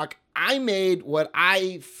Yes Talk, I made what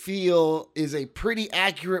I feel is a pretty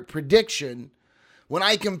accurate prediction when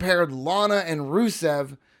I compared Lana and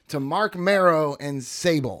Rusev to Mark Marrow and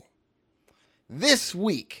Sable. This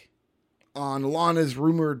week on Lana's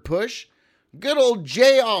rumored push, good old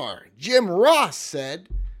JR, Jim Ross said,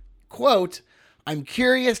 quote, I'm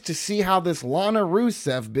curious to see how this Lana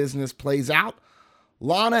Rusev business plays out.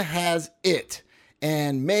 Lana has it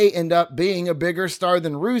and may end up being a bigger star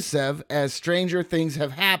than Rusev as stranger things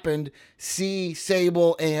have happened. See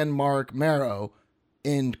Sable and Mark Marrow,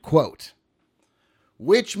 end quote.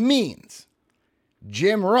 Which means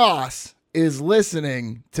Jim Ross is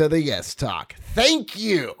listening to the Yes Talk. Thank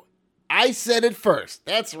you. I said it first.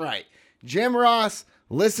 That's right. Jim Ross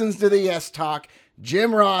listens to the Yes Talk.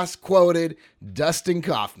 Jim Ross quoted Dustin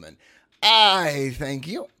Kaufman. I thank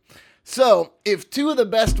you. So, if two of the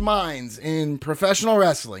best minds in professional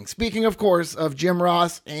wrestling, speaking, of course, of Jim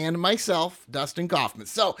Ross and myself, Dustin Kaufman.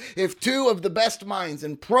 So, if two of the best minds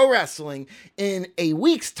in pro wrestling in a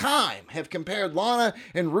week's time have compared Lana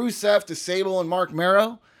and Rusev to Sable and Mark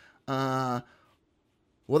Marrow, well,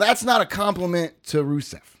 that's not a compliment to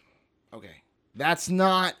Rusev. Okay. That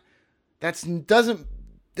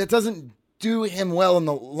doesn't do him well in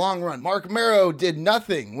the long run. Mark Marrow did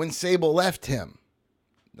nothing when Sable left him.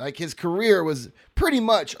 Like, his career was pretty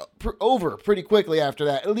much over pretty quickly after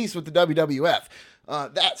that, at least with the WWF.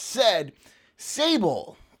 That said,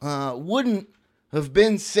 Sable wouldn't have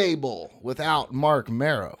been Sable without Mark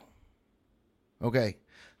Marrow. Okay.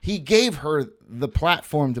 He gave her the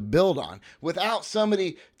platform to build on. Without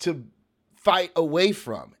somebody to fight away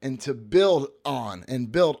from and to build on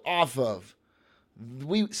and build off of,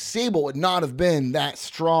 Sable would not have been that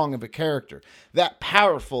strong of a character, that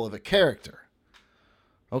powerful of a character.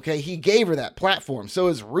 Okay, he gave her that platform. So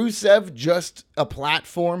is Rusev just a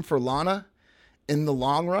platform for Lana in the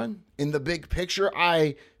long run, in the big picture?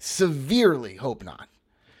 I severely hope not.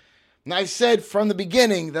 And I said from the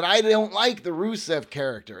beginning that I don't like the Rusev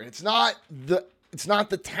character. It's not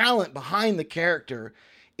the talent behind the character.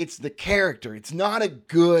 It's the character. It's not a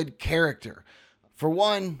good character. For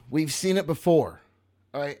one, we've seen it before.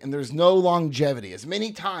 All right, and there's no longevity. As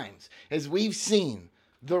many times as we've seen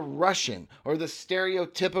the Russian or the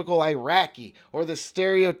stereotypical Iraqi or the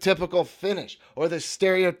stereotypical Finnish or the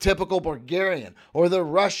stereotypical Bulgarian or the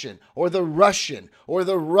Russian or the Russian or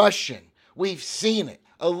the Russian. We've seen it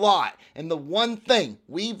a lot. And the one thing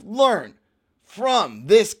we've learned from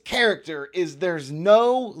this character is there's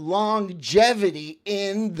no longevity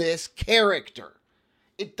in this character.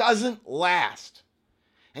 It doesn't last.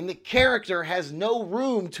 And the character has no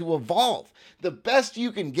room to evolve. The best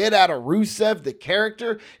you can get out of Rusev, the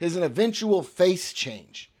character, is an eventual face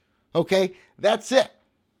change. Okay? That's it.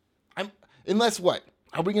 Unless what?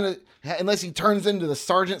 Unless he turns into the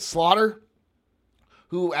Sergeant Slaughter,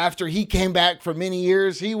 who after he came back for many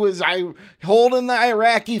years, he was holding the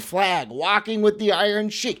Iraqi flag, walking with the Iron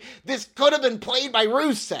Sheik. This could have been played by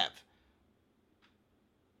Rusev.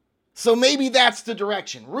 So maybe that's the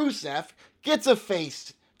direction. Rusev gets a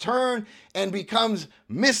face turn and becomes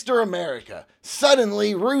Mr. America.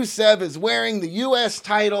 Suddenly, Rusev is wearing the U.S.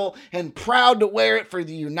 title and proud to wear it for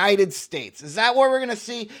the United States. Is that what we're going to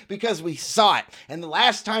see? Because we saw it. And the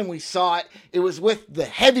last time we saw it, it was with the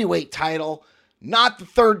heavyweight title, not the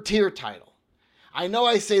third tier title. I know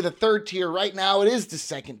I say the third tier right now. It is the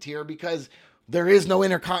second tier because there is no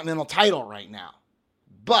Intercontinental title right now.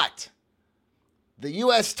 But the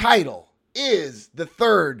U.S. title is the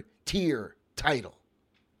third tier title.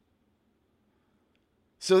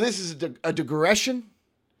 So this is a digression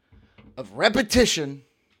of repetition,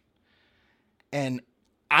 and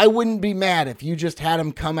I wouldn't be mad if you just had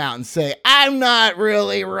him come out and say, I'm not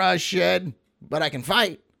really Russian, but I can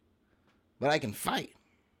fight.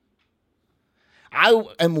 I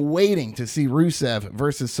am waiting to see Rusev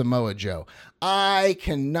versus Samoa Joe. I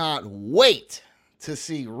cannot wait to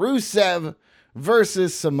see Rusev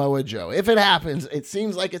versus Samoa Joe. If it happens, it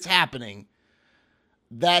seems like it's happening.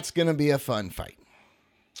 That's going to be a fun fight.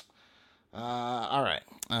 All right.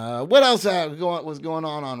 What else was going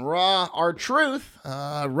on Raw? R-Truth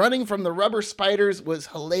running from the rubber spiders was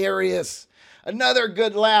hilarious. Another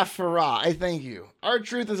good laugh for Raw. I thank you.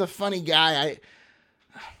 R-Truth is a funny guy.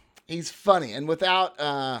 He's funny, and without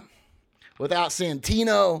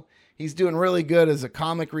Santino, he's doing really good as a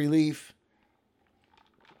comic relief.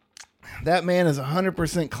 That man is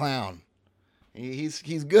 100% clown. He's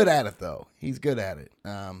good at it though. He's good at it.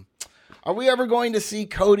 Are we ever going to see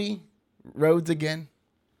Cody Rhodes again?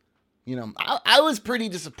 You know, I was pretty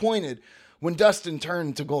disappointed when Dustin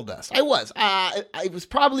turned to Goldust. I was. I was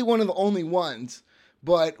probably one of the only ones.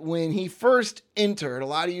 But when he first entered, a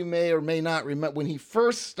lot of you may or may not remember, when he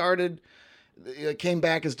first started, came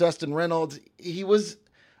back as Dustin Reynolds, he was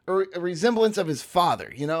a resemblance of his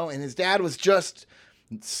father, you know, and his dad was just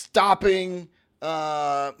stopping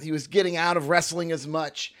He was getting out of wrestling as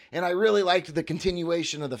much. And I really liked the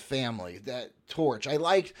continuation of the family, that torch. I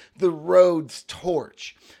liked the Rhodes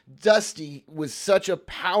torch. Dusty was such a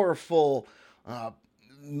powerful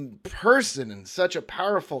person and such a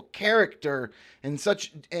powerful character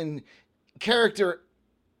and character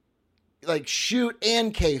like shoot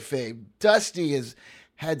and kayfabe. Dusty has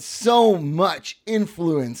had so much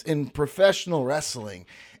influence in professional wrestling.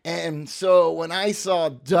 And so when I saw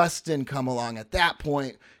Dustin come along at that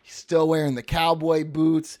point, he's still wearing the cowboy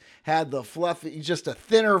boots, had the fluffy, just a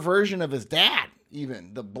thinner version of his dad,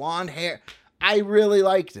 even the blonde hair. I really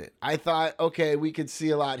liked it. I thought, okay, we could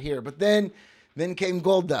see a lot here. But then came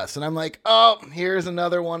Goldust, and I'm like, oh, here's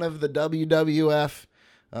another one of the WWF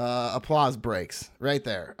applause breaks right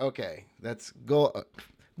there. Okay, that's gold.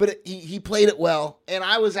 But he played it well, and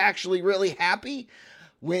I was actually really happy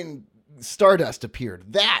when Stardust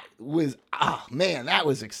appeared. That was, that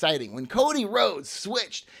was exciting. When Cody Rhodes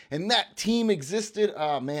switched and that team existed,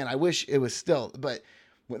 I wish it was still, but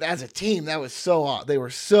as a team, that was they were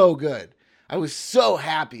so good. I was so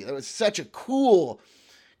happy. That was such a cool,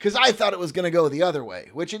 because I thought it was going to go the other way,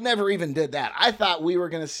 which it never even did that. I thought we were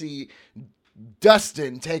going to see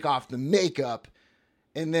Dustin take off the makeup,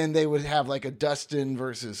 and then they would have like a Dustin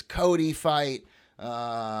versus Cody fight.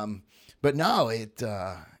 But no, it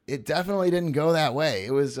definitely didn't go that way.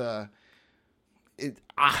 It was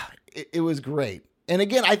it was great. And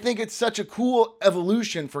again, I think it's such a cool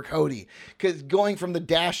evolution for Cody, because going from the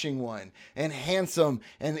dashing one and handsome,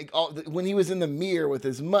 and when he was in the mirror with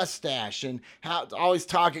his mustache and how always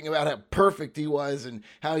talking about how perfect he was and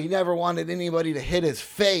how he never wanted anybody to hit his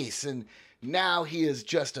face, and now he is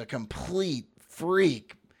just a complete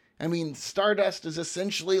freak. I mean, Stardust is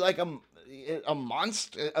essentially like a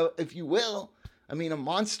monster, if you will. I mean, a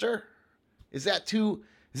monster. Is that too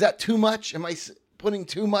much? Am I putting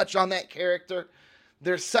too much on that character?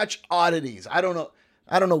 There's such oddities. I don't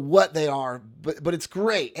know what they are, but it's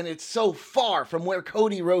great. And it's so far from where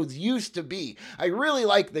Cody Rhodes used to be. I really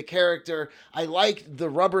like the character. I like the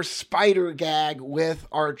rubber spider gag with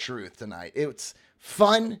R-Truth tonight. It's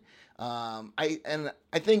fun. I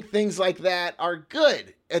think things like that are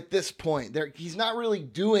good at this point. He's not really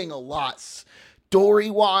doing a lot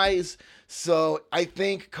story-wise. So I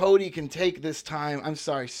think Cody can take this time.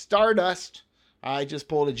 Stardust. I just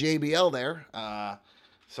pulled a JBL there.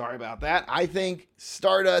 Sorry about that. I think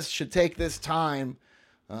Stardust should take this time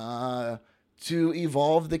to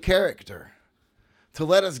evolve the character, to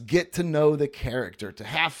let us get to know the character, to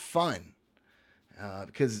have fun.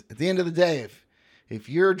 Because at the end of the day, if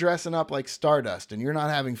you're dressing up like Stardust and you're not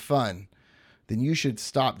having fun, then you should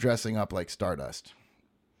stop dressing up like Stardust.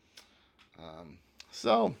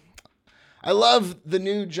 So I love the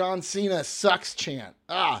new John Cena sucks chant.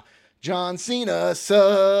 John Cena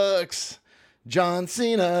sucks. John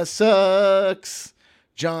Cena sucks.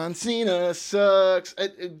 John Cena sucks.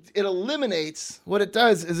 It eliminates, what it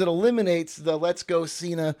does is it eliminates the let's go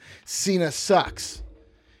Cena sucks.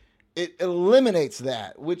 It eliminates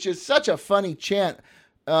that, which is such a funny chant.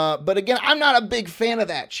 But again, I'm not a big fan of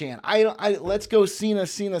that chant. I let's go Cena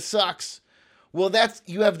sucks. Well,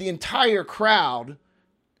 you have the entire crowd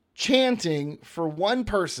chanting for one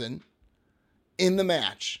person in the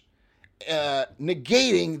match,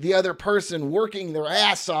 negating the other person working their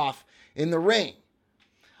ass off in the ring.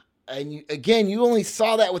 And you only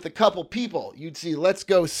saw that with a couple people. You'd see let's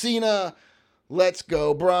go Cena, let's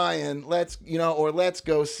go Brian, or let's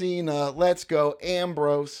go Cena, let's go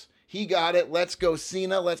Ambrose. He got it. Let's go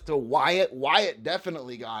Cena, let's go Wyatt. Wyatt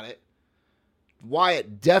definitely got it.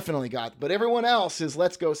 But everyone else is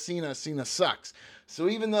let's go Cena sucks. So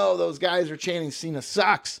even though those guys are chanting Cena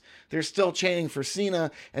sucks, they're still chanting for Cena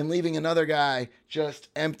and leaving another guy just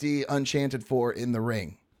empty, unchanted for in the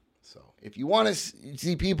ring. So if you want to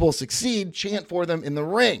see people succeed, chant for them in the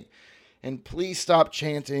ring. And please stop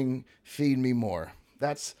chanting feed me more.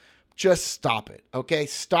 Just stop it, okay?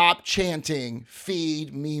 Stop chanting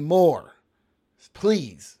feed me more.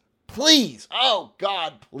 Please. Oh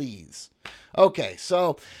God, please. Okay,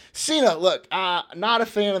 so Cena, look, not a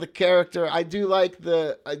fan of the character. I do like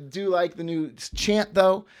the new chant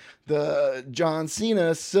though. The John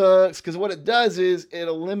Cena sucks, because what it does is it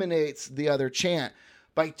eliminates the other chant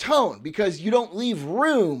by tone, because you don't leave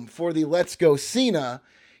room for the let's go Cena.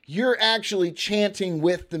 You're actually chanting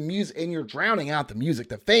with the music, and you're drowning out the music.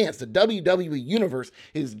 The fans, the WWE Universe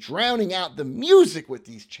is drowning out the music with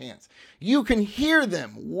these chants. You can hear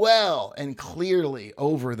them well and clearly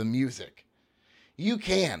over the music. You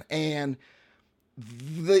can, and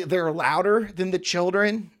they're louder than the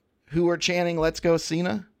children who are chanting "Let's go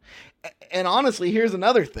Cena." And honestly, here's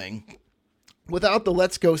another thing: without the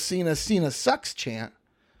 "Let's go Cena, Cena sucks" chant,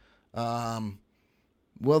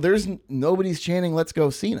 well, there's nobody's chanting "Let's go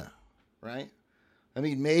Cena," right? I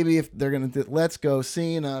mean, maybe if they're gonna do "Let's go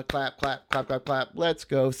Cena," clap, clap, clap, clap, clap, "Let's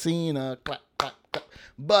go Cena," clap, clap, clap.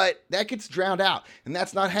 But that gets drowned out, and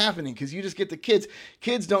that's not happening because you just get the kids.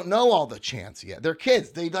 Kids don't know all the chants yet. They're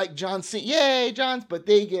kids. They like John Cena, yay, John, but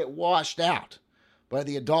they get washed out by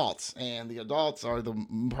the adults, and the adults are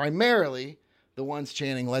primarily the ones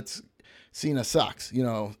chanting "Let's Cena sucks,"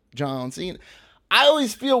 John Cena. I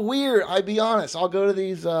always feel weird. I'll be honest. I'll go to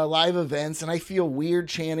these live events, and I feel weird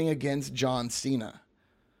chanting against John Cena.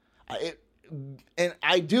 And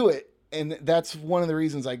I do it, and that's one of the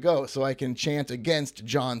reasons I go, so I can chant against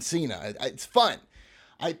John Cena. It's fun.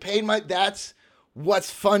 That's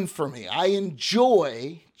what's fun for me. I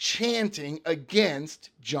enjoy chanting against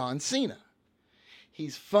John Cena.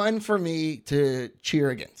 He's fun for me to cheer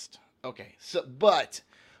against. Okay, but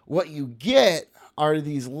what you get are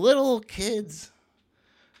these little kids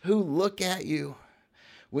who look at you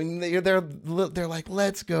when they're like,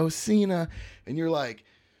 "Let's go Cena," and you're like,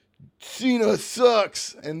 "Cena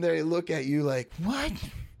sucks," and they look at you like, "What?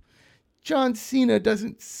 John Cena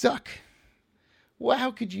doesn't suck. Well, how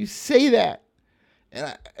could you say that?"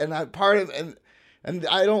 And I part of and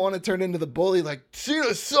I don't want to turn into the bully like,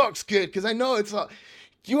 "Cena sucks, kid," because I know it's not.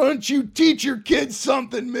 Why don't you teach your kids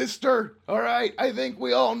something, mister? All right, I think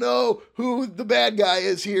we all know who the bad guy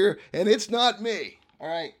is here, and it's not me. All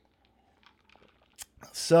right.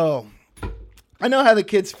 So, I know how the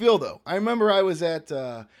kids feel, though. I remember I was at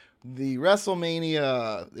the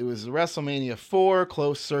WrestleMania. It was WrestleMania 4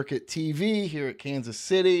 closed circuit TV here at Kansas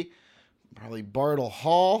City, probably Bartle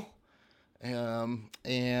Hall.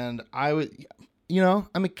 And I was,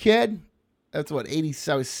 I'm a kid. That's what,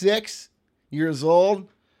 80. I was 6 years old,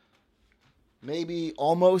 maybe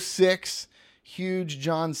almost 6. Huge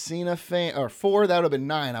John Cena fan, or 4. That would have been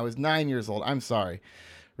 9. I was 9 years old. I'm sorry.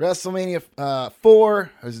 WrestleMania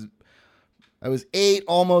 4. I was 8,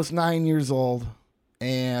 almost 9 years old,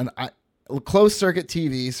 and closed circuit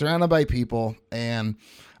TV, surrounded by people, and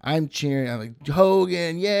I'm cheering. I'm like,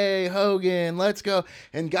 "Hogan, yay, Hogan, let's go!"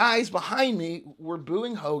 And guys behind me were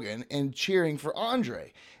booing Hogan and cheering for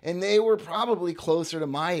Andre, and they were probably closer to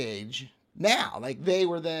my age now. Like they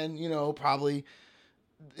were then, probably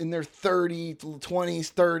in their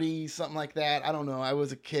 20s, 30s, something like that. I don't know. I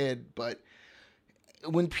was a kid, but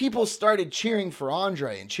when people started cheering for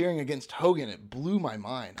Andre and cheering against Hogan, it blew my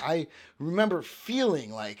mind. I remember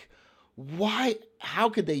feeling like, how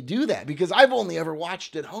could they do that? Because I've only ever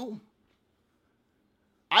watched at home.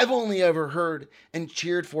 I've only ever heard and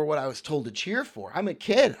cheered for what I was told to cheer for. I'm a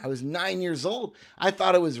kid. I was 9 years old. I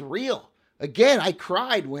thought it was real. Again, I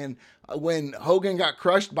cried when Hogan got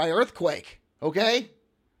crushed by Earthquake. Okay?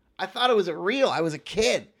 I thought it was real. I was a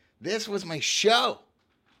kid. This was my show.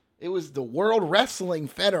 It was the World Wrestling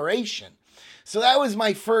Federation. So that was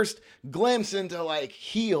my first glimpse into like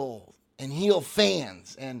heel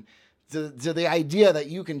fans and to the idea that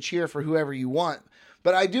you can cheer for whoever you want.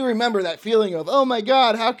 But I do remember that feeling of, oh my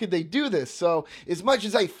God, how could they do this? So as much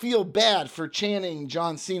as I feel bad for chanting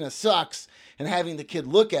John Cena sucks and having the kid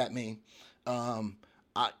look at me,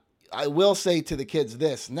 I will say to the kids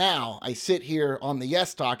this. Now I sit here on the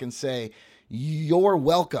Yes Talk and say, you're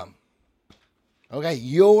welcome. Okay,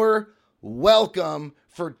 you're welcome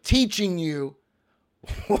for teaching you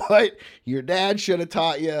what your dad should have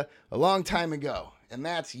taught you a long time ago. And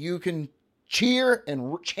that's you can cheer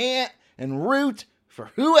and chant and root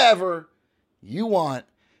for whoever you want.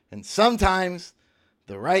 And sometimes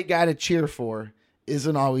the right guy to cheer for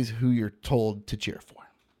isn't always who you're told to cheer for.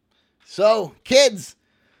 So, kids,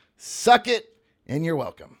 suck it and you're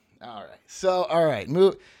welcome. All right.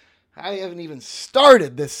 Move. I haven't even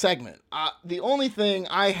started this segment. The only thing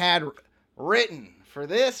I had written for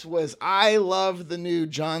this was I love the new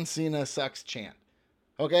John Cena sucks chant.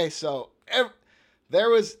 Okay, so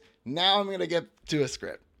now I'm going to get to a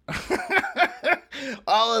script.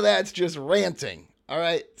 All of that's just ranting. All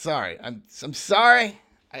right, sorry. I'm sorry.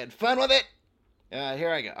 I had fun with it.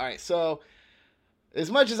 Here I go. All right, so as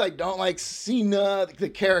much as I don't like Cena, the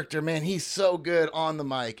character, man, he's so good on the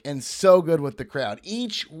mic and so good with the crowd.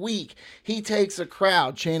 Each week, he takes a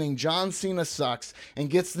crowd chanting John Cena sucks and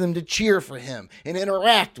gets them to cheer for him and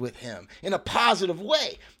interact with him in a positive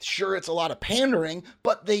way. Sure, it's a lot of pandering,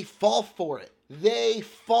 but they fall for it. They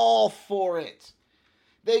fall for it.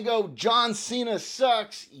 They go, John Cena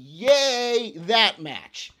sucks, yay, that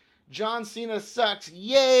match. John Cena sucks,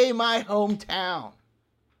 yay, my hometown.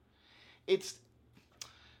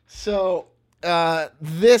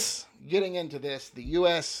 Getting into this, the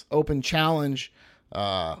U.S. Open Challenge,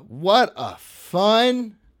 what a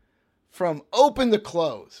fun from open to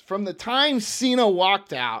close, from the time Cena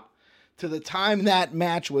walked out to the time that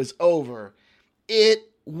match was over,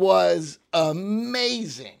 it was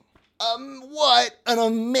amazing. What an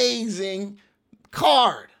amazing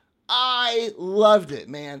card. I loved it,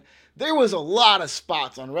 man. There was a lot of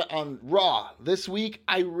spots on Raw this week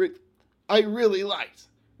I really liked.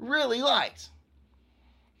 Really liked.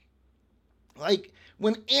 Like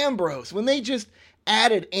when they just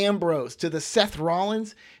added Ambrose to the Seth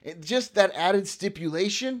Rollins, just that added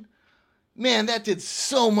stipulation, man, that did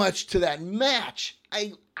so much to that match.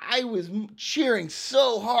 I was cheering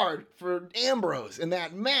so hard for Ambrose in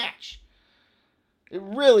that match. It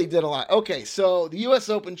really did a lot. Okay, so the U.S.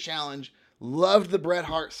 Open Challenge, loved the Bret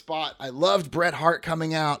Hart spot. I loved Bret Hart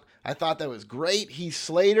coming out. I thought that was great. Heath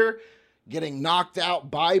Slater getting knocked out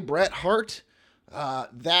by Bret Hart.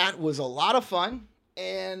 That was a lot of fun.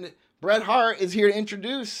 And Bret Hart is here to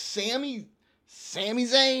introduce Sami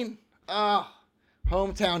Zayn.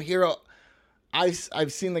 Hometown hero.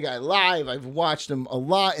 I've seen the guy live. I've watched him a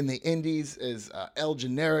lot in the indies as El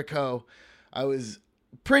Generico. I was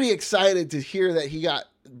pretty excited to hear that he got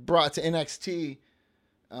brought to NXT.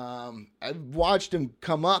 I've watched him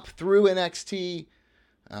come up through NXT,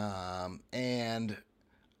 and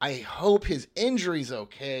I hope his injury's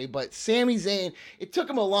okay. But Sami Zayn, it took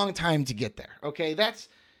him a long time to get there. Okay, that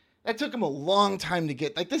took him a long time to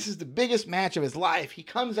get. Like, this is the biggest match of his life. He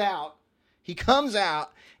comes out,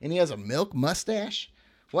 and he has a milk mustache.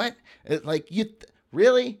 What?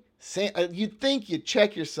 Really? You'd think you'd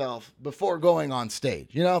check yourself before going on stage.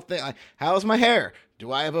 You know, how's my hair?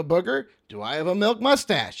 Do I have a booger? Do I have a milk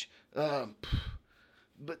mustache?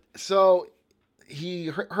 But so he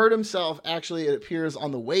hurt himself. Actually, it appears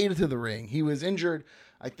on the way to the ring. He was injured.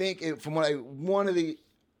 I think one of the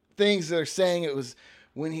things they're saying, it was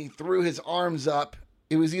when he threw his arms up.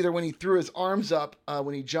 It was either when he threw his arms up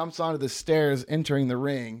when he jumps onto the stairs entering the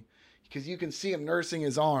ring, because you can see him nursing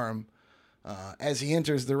his arm as he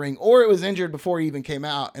enters the ring, or it was injured before he even came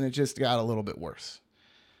out, and it just got a little bit worse.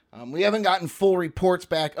 We haven't gotten full reports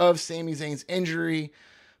back of Sami Zayn's injury,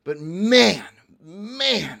 but man,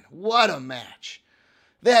 what a match.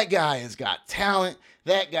 That guy has got talent.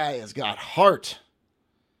 That guy has got heart.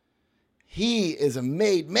 He is a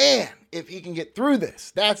made man if he can get through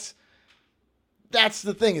this. That's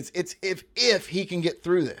the thing. It's if he can get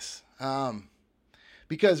through this.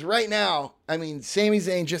 Because right now, I mean, Sami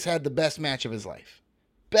Zayn just had the best match of his life.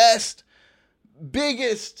 Best,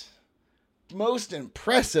 biggest, most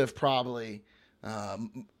impressive probably.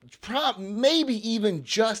 Maybe even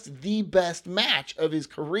just the best match of his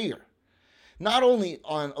career. Not only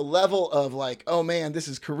on a level of like, oh man, this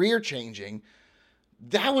is career changing.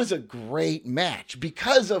 That was a great match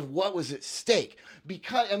because of what was at stake.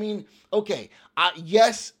 Because, I mean, okay,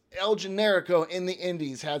 yes, El Generico in the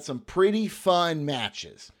indies had some pretty fun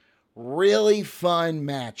matches. Really fun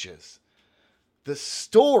matches. The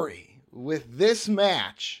story with this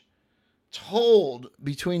match told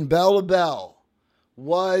between bell to bell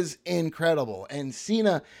was incredible. And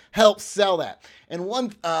Cena helped sell that. And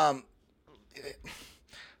one,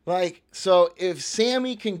 so if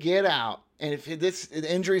Sami can get out, and if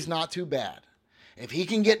the injury's not too bad, if he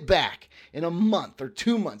can get back in a month or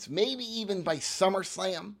 2 months, maybe even by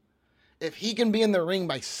SummerSlam, if he can be in the ring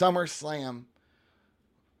by SummerSlam,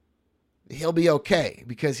 he'll be okay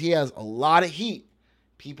because he has a lot of heat.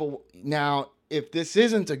 Now, if this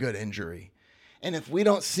isn't a good injury, and if we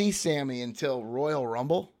don't see Sami until Royal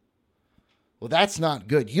Rumble, well, that's not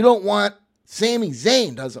good. Sami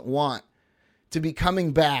Zayn doesn't want to be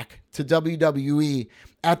coming back to WWE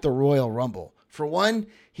at the Royal Rumble. For one,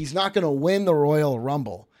 he's not going to win the Royal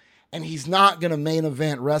Rumble, and he's not going to main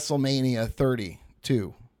event WrestleMania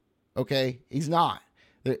 32. Okay? He's not.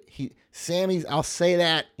 I'll say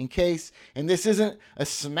that in case, and this isn't a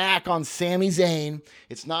smack on Sami Zayn.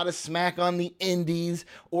 It's not a smack on the Indies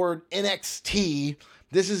or NXT.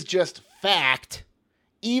 This is just fact.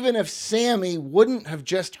 Even if Sami wouldn't have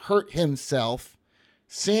just hurt himself,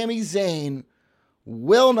 Sami Zayn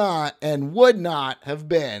will not and would not have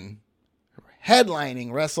been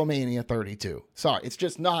headlining WrestleMania 32. Sorry, it's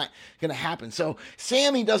just not going to happen. So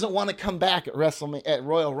Sami doesn't want to come back at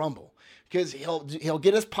Royal Rumble because he'll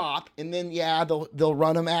get his pop, and then they'll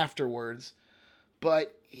run him afterwards.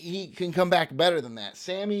 But he can come back better than that.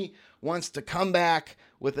 Sami wants to come back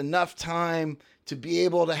with enough time to be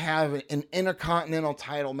able to have an Intercontinental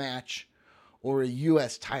title match or a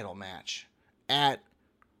U.S. title match at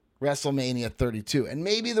WrestleMania 32. And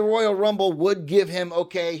maybe the Royal Rumble would give him,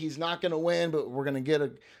 okay, he's not going to win, but we're going to get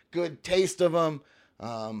a good taste of him.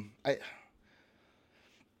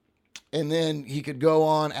 And then he could go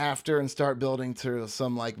on after and start building to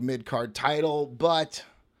some like mid-card title. But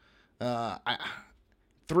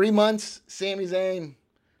 3 months, Sami Zayn,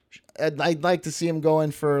 I'd like to see him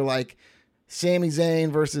going for like Sami Zayn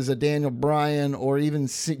versus a Daniel Bryan or even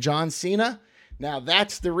John Cena. Now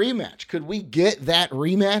that's the rematch. Could we get that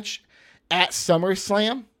rematch at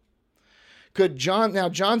SummerSlam?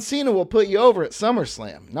 John Cena will put you over at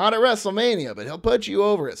SummerSlam. Not at WrestleMania, but he'll put you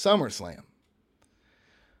over at SummerSlam.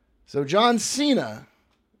 So John Cena,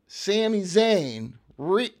 Sami Zayn,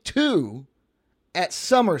 2 at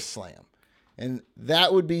SummerSlam. And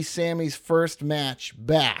that would be Sami's first match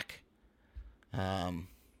back.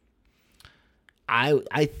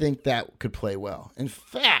 I think that could play well. In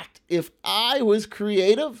fact, if I was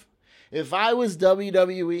creative, if I was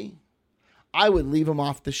WWE, I would leave him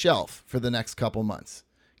off the shelf for the next couple months.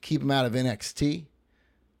 Keep him out of NXT.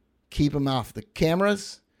 Keep him off the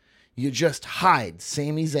cameras. You just hide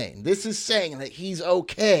Sami Zayn. This is saying that he's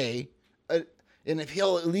okay, and if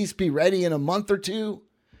he'll at least be ready in a month or two,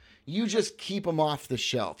 you just keep him off the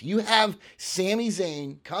shelf. You have Sami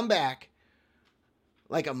Zayn come back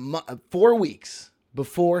like 4 weeks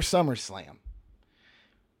before SummerSlam.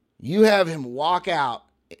 You have him walk out,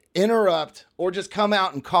 interrupt, or just come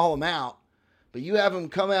out and call him out. But you have him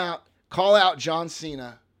come out, call out John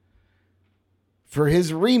Cena for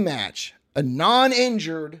his rematch, a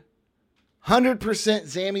non-injured 100%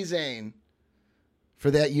 Sami Zayn for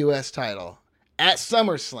that U.S. title at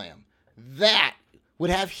SummerSlam. That would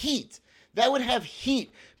have heat. That would have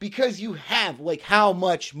heat because you have, like, how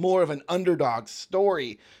much more of an underdog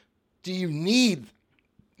story do you need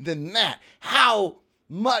than that? How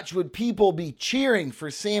much would people be cheering for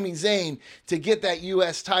Sami Zayn to get that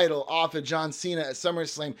U.S. title off of John Cena at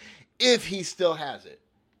SummerSlam if he still has it?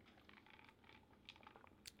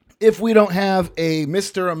 If we don't have a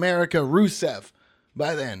Mr. America Rusev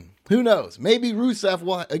by then, who knows? Maybe Rusev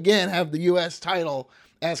will again have the U.S. title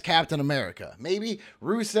as Captain America. Maybe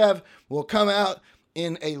Rusev will come out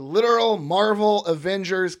in a literal Marvel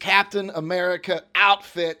Avengers Captain America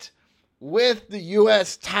outfit with the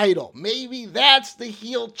U.S. title. Maybe that's the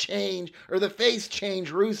heel change or the face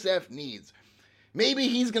change Rusev needs. Maybe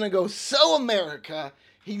he's going to go so America,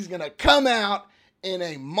 he's going to come out in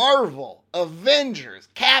a Marvel Avengers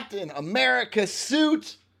Captain America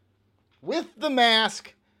suit with the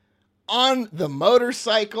mask on the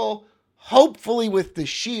motorcycle, hopefully with the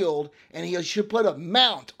shield, and he should put a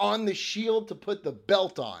mount on the shield to put the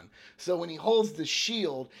belt on. So when he holds the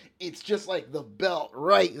shield, it's just like the belt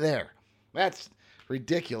right there. That's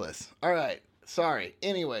ridiculous. All right. Sorry.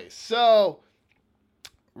 Anyway, so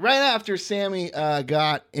right after Sami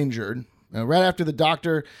got injured, right after the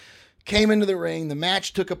doctor came into the ring, the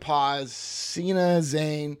match took a pause. Cena,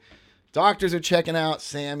 Zayn, doctors are checking out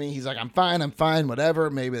Sami. He's like, I'm fine, whatever.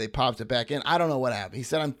 Maybe they popped it back in. I don't know what happened. He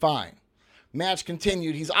said, I'm fine. Match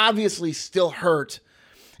continued. He's obviously still hurt,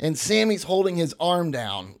 and Sami's holding his arm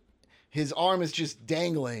down. His arm is just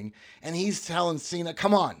dangling, and he's telling Cena,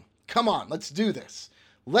 come on, let's do this.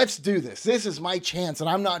 This is my chance, and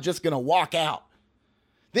I'm not just going to walk out.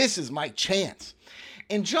 This is my chance.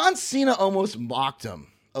 And John Cena almost mocked him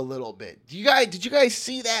a little bit. Did you guys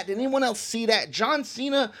see that? Did anyone else see that? John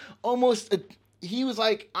Cena he was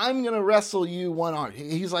like, I'm going to wrestle you one arm.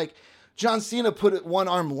 He's like, John Cena put it one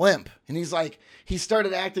arm limp. And he's like, he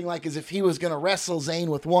started acting like as if he was going to wrestle Zayn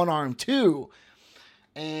with one arm too.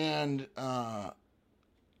 And Sami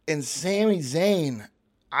Zayn,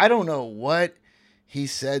 I don't know what he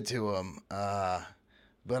said to him,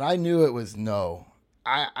 but I knew it was no.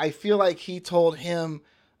 I feel like he told him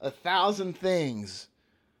 1,000 things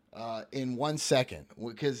in 1 second,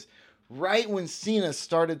 because right when Cena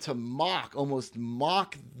started to almost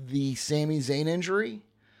mock the Sami Zayn injury,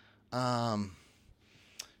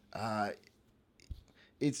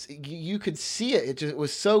 you could see it. It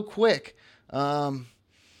was so quick.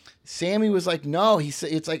 Sami was like, no, he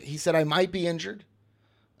said, I might be injured.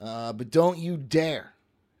 But don't you dare.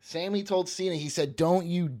 Sami told Cena, he said, don't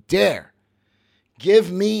you dare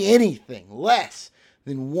give me anything less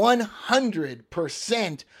than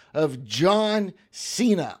 100% of John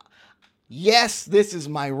Cena. Yes, this is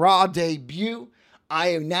my Raw debut.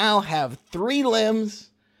 I now have 3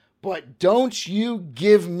 limbs, but don't you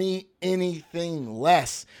give me anything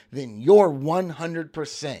less than your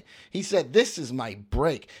 100%. He said, this is my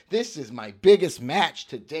break. This is my biggest match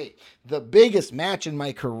to date, the biggest match in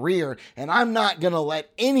my career, and I'm not going to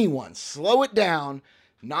let anyone slow it down.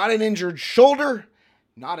 Not an injured shoulder,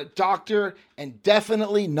 not a doctor, and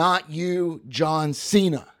definitely not you, John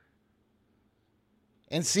Cena.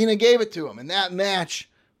 And Cena gave it to him, and that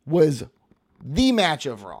match was the match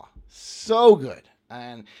of Raw. So good.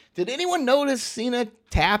 And did anyone notice Cena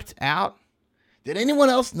tapped out? Did anyone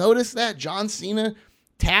else notice that John Cena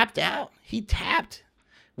tapped out? He tapped.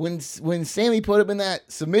 When Sammy put him in that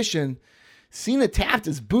submission, Cena tapped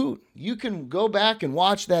his boot. You can go back and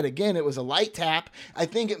watch that again. It was a light tap. I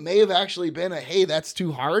think it may have actually been a, hey, that's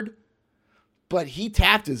too hard. But he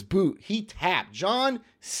tapped his boot. He tapped. John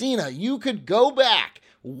Cena, you could go back,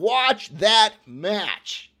 watch that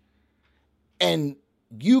match, and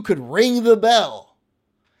you could ring the bell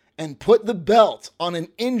and put the belt on an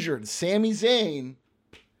injured Sami Zayn,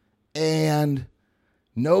 and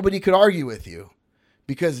nobody could argue with you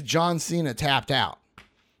because John Cena tapped out.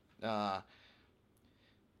 I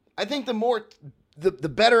think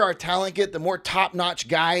the better our talent get, the more top-notch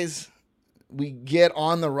guys we get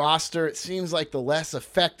on the roster, it seems like the less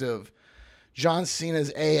effective John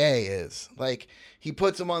Cena's AA is. Like, he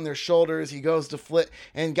puts them on their shoulders, he goes to flip,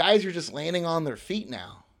 and guys are just landing on their feet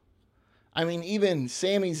now. I mean, even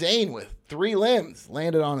Sami Zayn with 3 limbs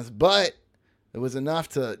landed on his butt. It was enough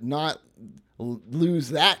to not lose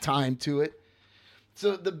that time to it.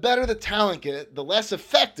 So the better the talent get, the less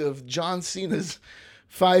effective John Cena's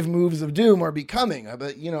 5 moves of doom are becoming.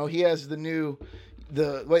 But, you know, he has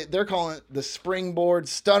they're calling it the springboard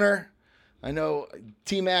stunner. I know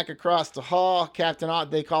T-Mac across the hall, Captain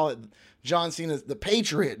Ott, they call it John Cena's the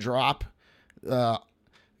Patriot drop via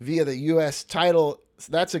the U.S. title.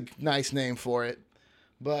 That's a nice name for it.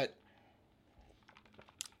 But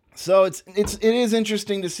so it is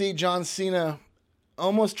interesting to see John Cena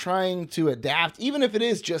almost trying to adapt, even if it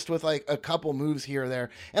is just with like a couple moves here or there.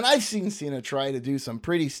 And I've seen Cena try to do some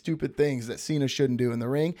pretty stupid things that Cena shouldn't do in the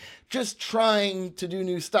ring, just trying to do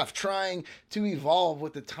new stuff, trying to evolve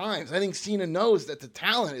with the times. I think Cena knows that the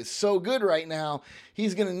talent is so good right now,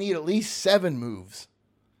 he's going to need at least 7 moves.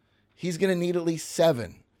 He's going to need at least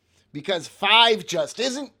 7 because 5 just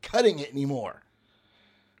isn't cutting it anymore.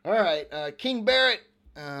 All right, King Barrett.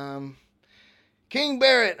 King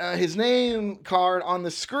Barrett, his name card on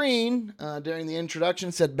the screen during the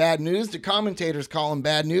introduction said bad news. The commentators call him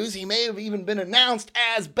bad news. He may have even been announced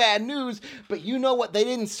as bad news, but you know what they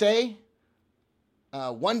didn't say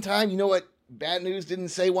one time? You know what bad news didn't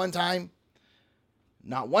say one time?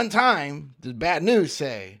 Not one time did bad news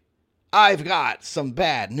say, I've got some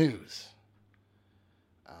bad news.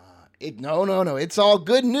 No. It's all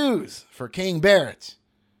good news for King Barrett.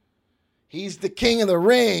 He's the king of the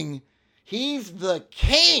ring. He's the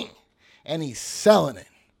king, and he's selling it.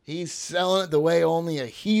 He's selling it the way only a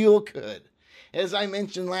heel could. As I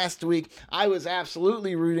mentioned last week, I was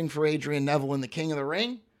absolutely rooting for Adrian Neville in the King of the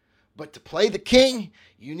Ring, but to play the king,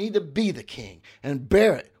 you need to be the king, and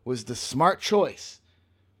Barrett was the smart choice.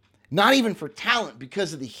 Not even for talent,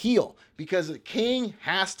 because of the heel, because the king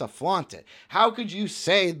has to flaunt it. How could you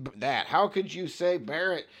say that? How could you say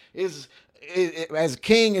Barrett is as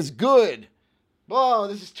king is good? Oh,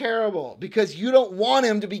 this is terrible, because you don't want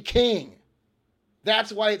him to be king.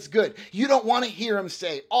 That's why it's good. You don't want to hear him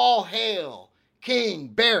say, all hail King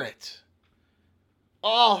Barrett.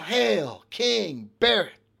 All hail King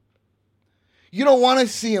Barrett. You don't want to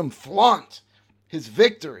see him flaunt his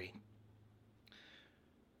victory.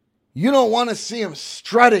 You don't want to see him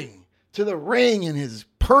strutting to the ring in his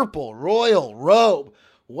purple royal robe,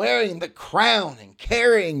 wearing the crown and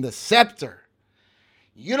carrying the scepter.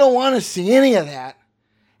 You don't want to see any of that,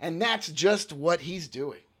 and that's just what he's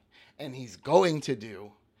doing, and he's going to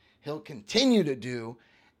do. He'll continue to do,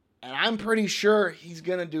 and I'm pretty sure he's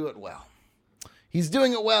going to do it well. He's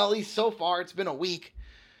doing it well, at least so far. It's been a week.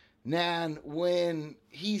 And when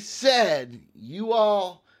he said, you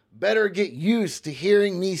all better get used to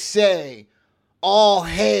hearing me say, all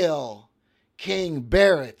hail King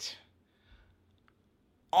Barrett.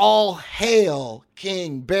 All hail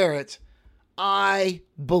King Barrett. I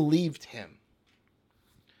believed him.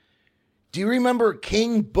 Do you remember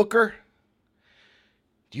King Booker?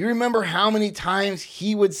 Do you remember how many times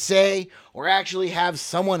he would say, or actually have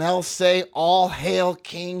someone else say, all hail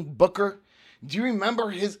King Booker? Do you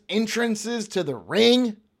remember his entrances to the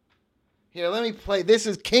ring? Here, let me play. This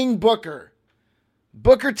is King Booker.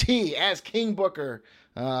 Booker T as King Booker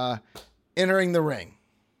entering the ring.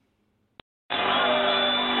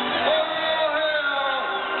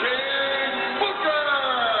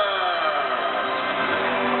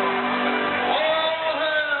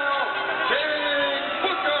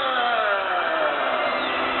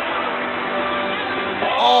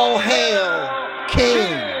 All hail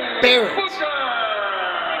King Barrett.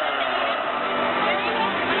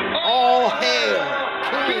 All hail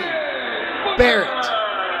King Barrett.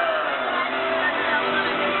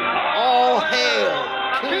 All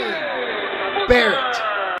hail King Barrett.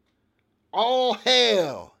 All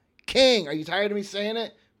hail King. Are you tired of me saying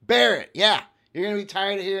it? Barrett. Yeah, you're going to be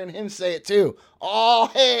tired of hearing him say it too. All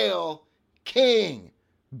hail King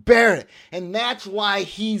Barrett. And that's why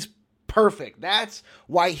he's perfect. That's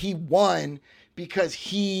why he won, because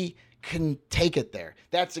he can take it there.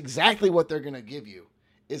 That's exactly what they're going to give you,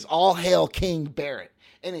 is all hail King Barrett.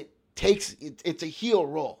 And it's a heel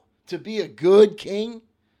role. To be a good king,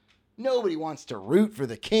 nobody wants to root for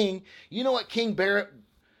the king. You know what King Barrett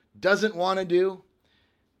doesn't want to do?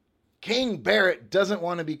 King Barrett doesn't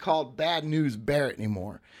want to be called Bad News Barrett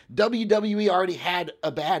anymore. WWE already had a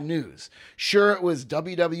Bad News. Sure, it was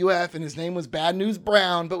WWF and his name was Bad News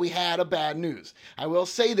Brown, but we had a Bad News. I will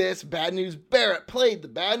say this, Bad News Barrett played the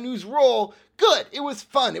Bad News role good. It was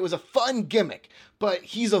fun. It was a fun gimmick, but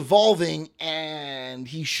he's evolving and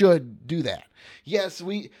he should do that. Yes,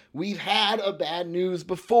 we've had a Bad News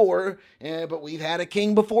before, but we've had a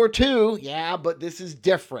King before too. Yeah, but this is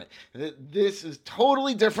different. This is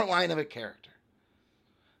totally different line of a character.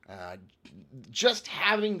 Just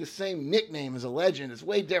having the same nickname as a legend is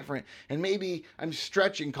way different. And maybe I'm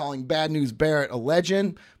stretching calling Bad News Barrett a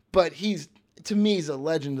legend, but to me, he's a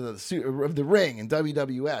legend of the ring in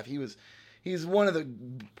WWF. He's one of the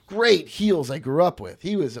great heels I grew up with.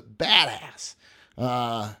 He was a badass.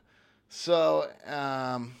 And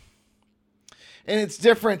it's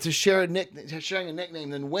different to sharing a nickname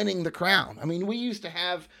than winning the crown. I mean, we used to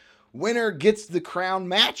have winner gets the crown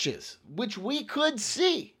matches, which we could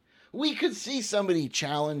see. We could see somebody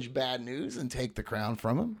challenge Bad News and take the crown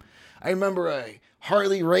from him. I remember a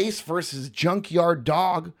Harley Race versus Junkyard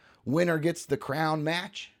Dog winner gets the crown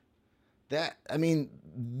match.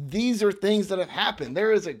 These are things that have happened.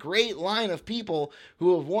 There is a great line of people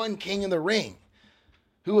who have won King of the Ring,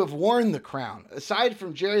 who have worn the crown. Aside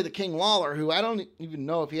from Jerry the King Lawler, who I don't even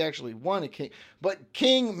know if he actually won a king, but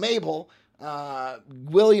King Mabel,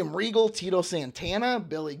 William Regal, Tito Santana,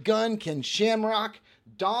 Billy Gunn, Ken Shamrock,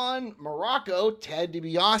 Don Morocco, Ted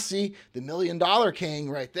DiBiase, the $1 Million King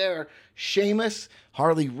right there, Sheamus,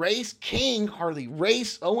 Harley Race, King, Harley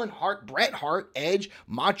Race, Owen Hart, Bret Hart, Edge,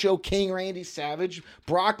 Macho King Randy Savage,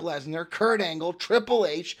 Brock Lesnar, Kurt Angle, Triple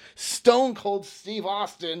H, Stone Cold Steve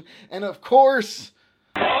Austin, and of course,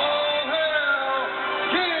 All hail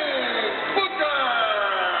King Booker!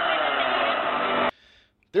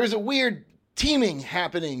 There's a weird teaming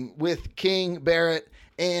happening with King Barrett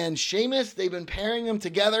and Sheamus. They've been pairing them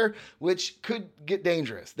together, which could get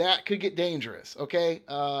dangerous. That could get dangerous, okay?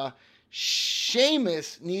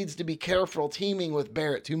 Sheamus needs to be careful teaming with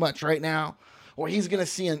Barrett too much right now, or he's going to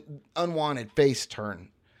see an unwanted face turn.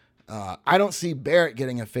 I don't see Barrett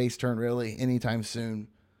getting a face turn really anytime soon,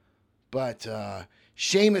 but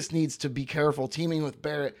Sheamus needs to be careful teaming with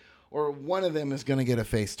Barrett, or one of them is going to get a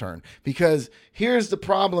face turn. Because here's the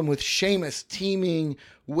problem with Sheamus teaming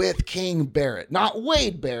with King Barrett. Not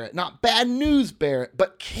Wade Barrett, not Bad News Barrett,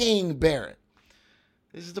 but King Barrett.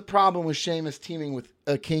 This is the problem with Sheamus teaming with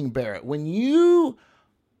King Barrett. When you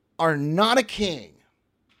are not a king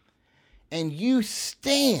and you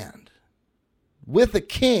stand with a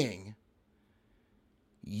king,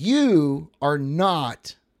 you are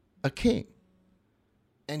not a king.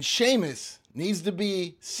 And Sheamus needs to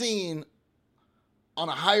be seen on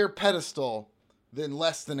a higher pedestal than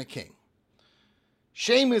less than a king.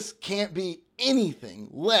 Sheamus can't be anything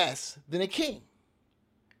less than a king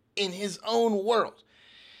in his own world.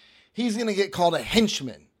 He's going to get called a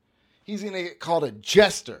henchman. He's going to get called a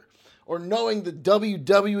jester. Or knowing the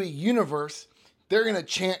WWE universe, they're going to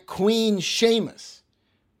chant Queen Sheamus.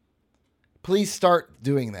 Please start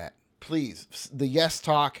doing that. Please. The Yes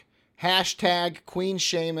Talk. Hashtag Queen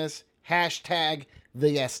Sheamus. Hashtag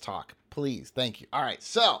the Yes Talk. Please. Thank you. All right.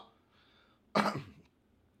 So,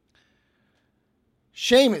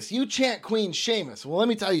 Sheamus, you chant Queen Sheamus. Well, let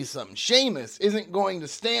me tell you something. Sheamus isn't going to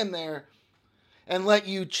stand there and let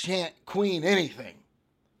you chant Queen anything,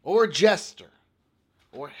 or jester,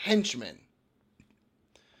 or henchman.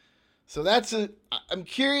 So I'm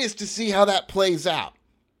curious to see how that plays out.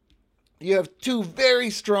 You have two very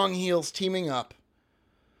strong heels teaming up.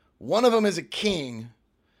 One of them is a king.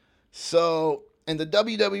 So, in the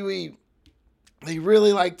WWE, they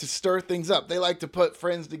really like to stir things up. They like to put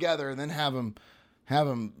friends together and then have them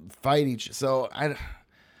fight each. So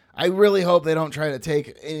I really hope they don't try to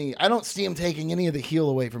take any. I don't see him taking any of the heel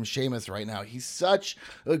away from Sheamus right now. He's such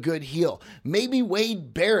a good heel. Maybe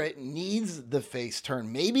Wade Barrett needs the face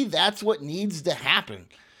turn. Maybe that's what needs to happen.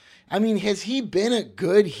 I mean, has he been a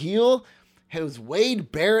good heel? Has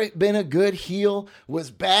Wade Barrett been a good heel?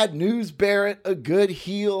 Was Bad News Barrett a good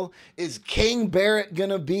heel? Is King Barrett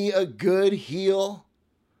gonna be a good heel?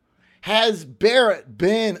 Has Barrett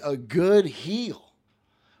been a good heel?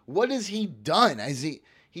 What has he done?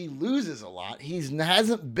 He loses a lot. He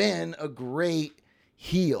hasn't been a great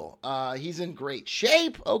heel. He's in great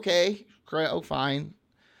shape. Okay. Fine.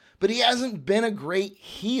 But he hasn't been a great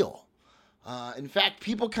heel. In fact,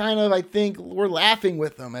 people kind of, I think, were laughing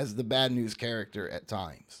with him as the bad news character at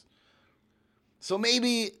times. So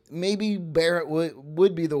maybe Barrett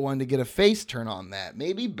would be the one to get a face turn on that.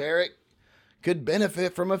 Maybe Barrett could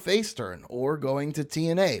benefit from a face turn or going to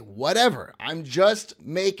TNA. Whatever. I'm just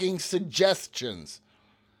making suggestions.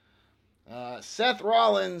 Seth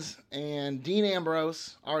Rollins and Dean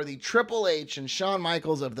Ambrose are the Triple H and Shawn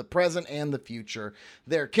Michaels of the present and the future.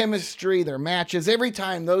 Their chemistry, their matches, every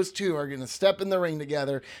time those two are going to step in the ring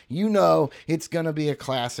together, you know it's going to be a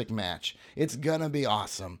classic match. It's going to be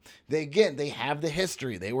awesome. They have the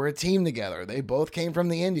history. They were a team together. They both came from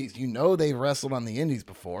the Indies. You know they've wrestled on the Indies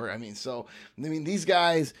before. These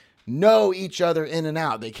guys know each other in and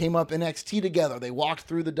out. They came up NXT together. They walked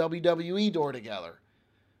through the WWE door together.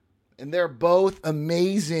 And they're both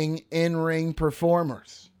amazing in-ring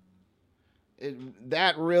performers.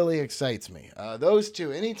 That really excites me. Those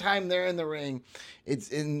two, anytime they're in the ring,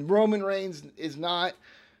 Roman Reigns is not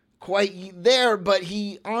quite there, but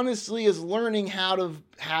he honestly is learning how to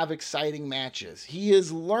have exciting matches.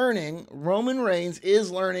 Roman Reigns is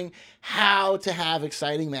learning how to have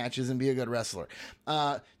exciting matches and be a good wrestler.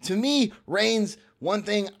 To me, Reigns, one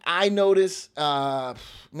thing I notice,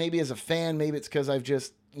 maybe as a fan, maybe it's because I've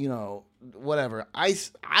just, whatever. I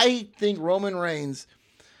think Roman Reigns,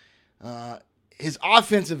 his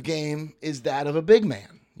offensive game is that of a big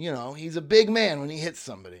man. He's a big man when he hits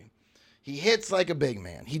somebody. He hits like a big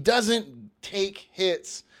man. He doesn't take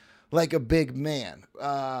hits like a big man.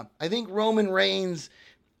 I think Roman Reigns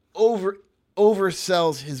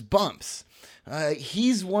oversells his bumps.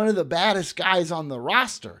 He's one of the baddest guys on the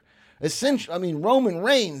roster. Essentially, Roman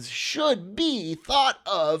Reigns should be thought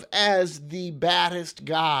of as the baddest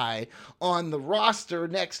guy on the roster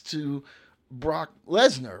next to Brock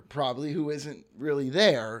Lesnar, probably, who isn't really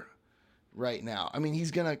there right now. He's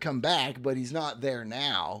going to come back, but he's not there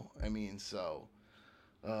now.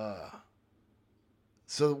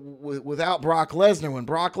 Without Brock Lesnar, when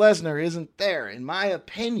Brock Lesnar isn't there, in my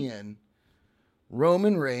opinion,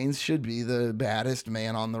 Roman Reigns should be the baddest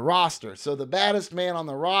man on the roster. So the baddest man on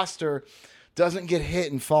the roster doesn't get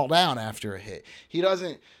hit and fall down after a hit. He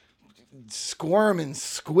doesn't squirm and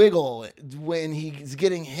squiggle when he's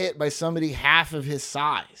getting hit by somebody half of his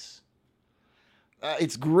size.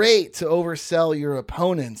 It's great to oversell your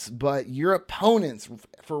opponents, but your opponents,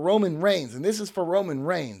 for Roman Reigns, and this is for Roman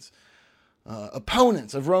Reigns,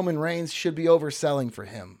 opponents of Roman Reigns should be overselling for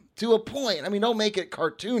him. To a point. Don't make it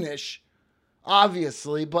cartoonish,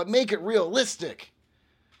 obviously, but make it realistic.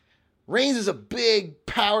 Reigns is a big,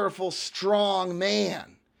 powerful, strong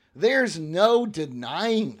man. There's no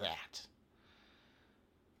denying that.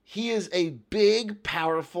 He is a big,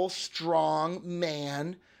 powerful, strong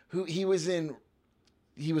man he was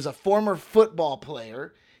a former football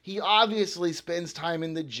player. He obviously spends time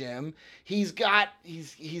in the gym. He's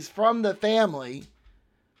from the family.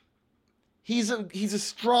 He's a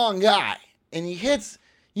strong guy, and he hits.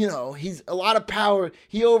 He's a lot of power.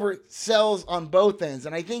 He oversells on both ends,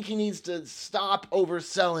 and I think he needs to stop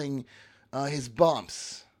overselling his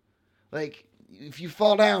bumps. Like, if you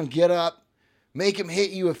fall down, get up, make him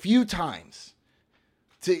hit you a few times.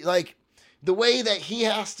 The way that he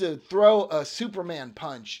has to throw a Superman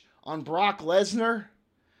punch on Brock Lesnar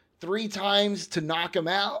 3 times to knock him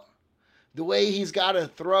out, the way he's got to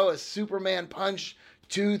throw a Superman punch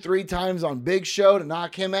 2-3 times on Big Show to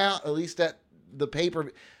knock him out, at least at the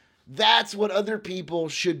paper. That's what other people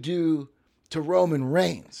should do to Roman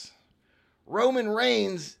Reigns. Roman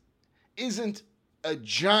Reigns isn't a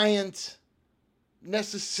giant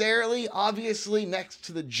necessarily, obviously, next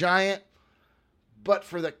to the giant, but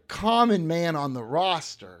for the common man on the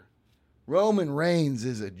roster, Roman Reigns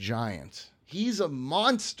is a giant. He's a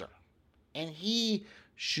monster, and he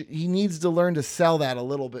needs to learn to sell that a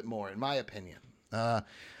little bit more, in my opinion.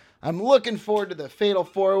 I'm looking forward to the Fatal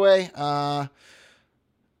 4-Way. I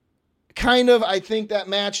think that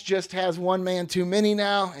match just has one man too many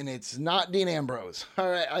now, and it's not Dean Ambrose.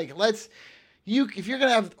 All right, if you're going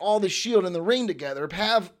to have all the Shield in the ring together,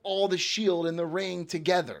 have all the Shield in the ring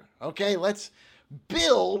together. Okay, let's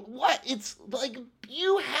build it's like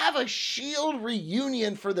you have a Shield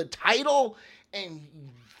reunion for the title, and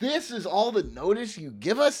this is all the notice you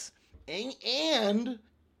give us, and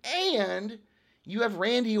you have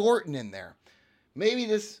Randy Orton in there. Maybe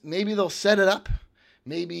they'll set it up.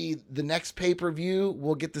 Maybe the next pay-per-view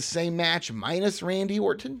will get the same match minus Randy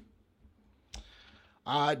Orton.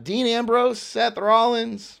 Dean Ambrose, Seth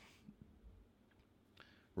Rollins,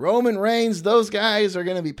 Roman Reigns, those guys are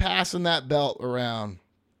going to be passing that belt around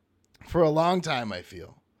for a long time, I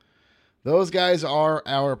feel. Those guys are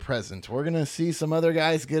our present. We're going to see some other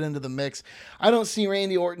guys get into the mix. I don't see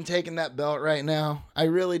Randy Orton taking that belt right now. I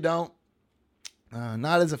really don't.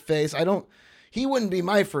 Not as a face. He wouldn't be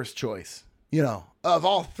my first choice, of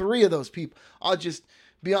all three of those people. I'll just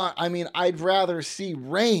be on. I'd rather see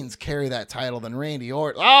Reigns carry that title than Randy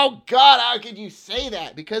Orton. Oh, God, how could you say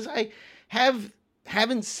that? Because I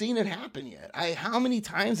haven't seen it happen yet. How many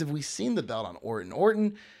times have we seen the belt on Orton?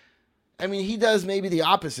 Orton, he does maybe the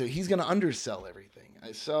opposite. He's going to undersell everything.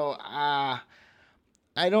 So, I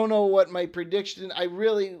don't know what my prediction. I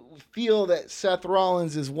really feel that Seth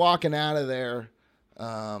Rollins is walking out of there.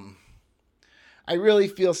 I really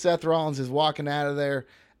feel Seth Rollins is walking out of there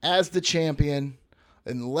as the champion,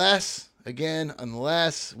 unless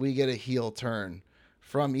we get a heel turn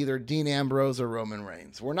from either Dean Ambrose or Roman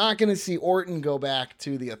Reigns. We're not going to see Orton go back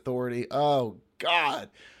to the Authority. Oh, God.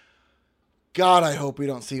 God, I hope we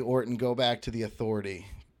don't see Orton go back to the Authority.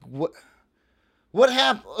 What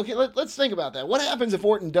happens? Okay, let's think about that. What happens if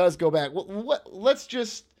Orton does go back?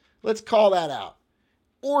 Let's call that out.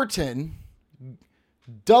 Orton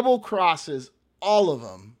double crosses all of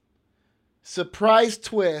them. Surprise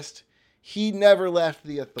twist. He never left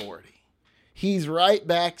the Authority. He's right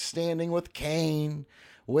back standing with Kane,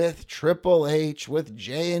 with Triple H, with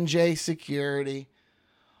J&J Security.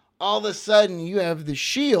 All of a sudden, you have the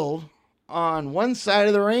Shield on one side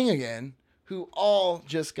of the ring again, who all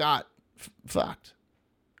just got fucked.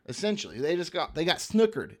 Essentially, they got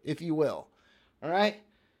snookered, if you will. All right?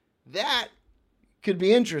 That could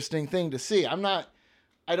be an interesting thing to see.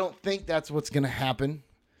 I don't think that's what's going to happen.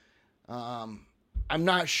 I'm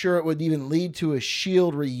not sure it would even lead to a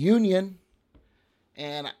Shield reunion.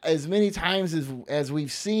 And as many times as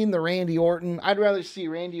we've seen the Randy Orton, I'd rather see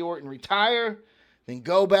Randy Orton retire than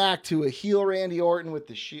go back to a heel Randy Orton with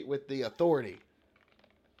the Authority.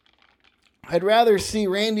 I'd rather see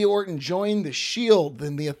Randy Orton join the Shield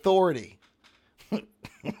than the Authority.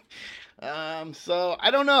 So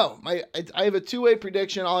I don't know. I have a two-way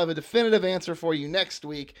prediction. I'll have a definitive answer for you next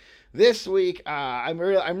week. This week, I'm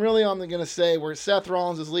really only going to say where Seth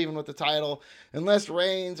Rollins is leaving with the title, unless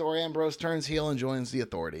Reigns or Ambrose turns heel and joins the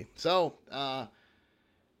Authority. So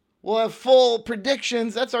we'll have full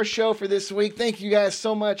predictions. That's our show for this week. Thank you guys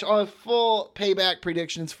so much. I'll have full Payback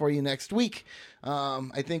predictions for you next week.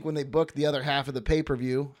 I think when they book the other half of the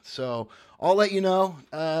pay-per-view. So I'll let you know.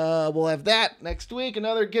 We'll have that next week.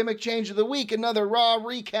 Another gimmick change of the week. Another Raw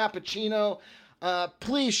recappuccino.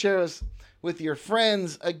 Please share us with your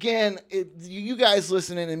friends. Again, you guys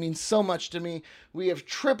listening, it means so much to me. We have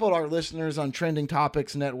tripled our listeners on Trending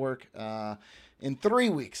Topics Network in 3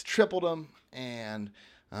 weeks. Tripled them. And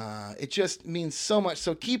it just means so much.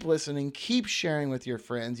 So keep listening. Keep sharing with your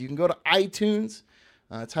friends. You can go to iTunes.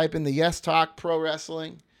 Type in the Yes Talk Pro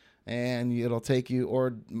Wrestling, and it'll take you, or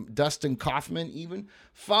Dustin Kaufman even.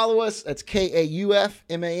 Follow us. That's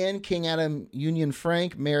Kaufman, King Adam Union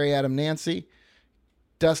Frank, Mary Adam Nancy,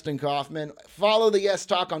 Dustin Kaufman. Follow the Yes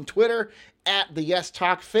Talk on Twitter, at the Yes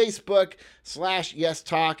Talk, Facebook /Yes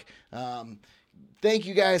Talk. Thank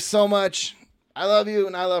you guys so much. I love you,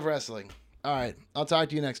 and I love wrestling. All right, I'll talk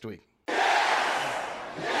to you next week.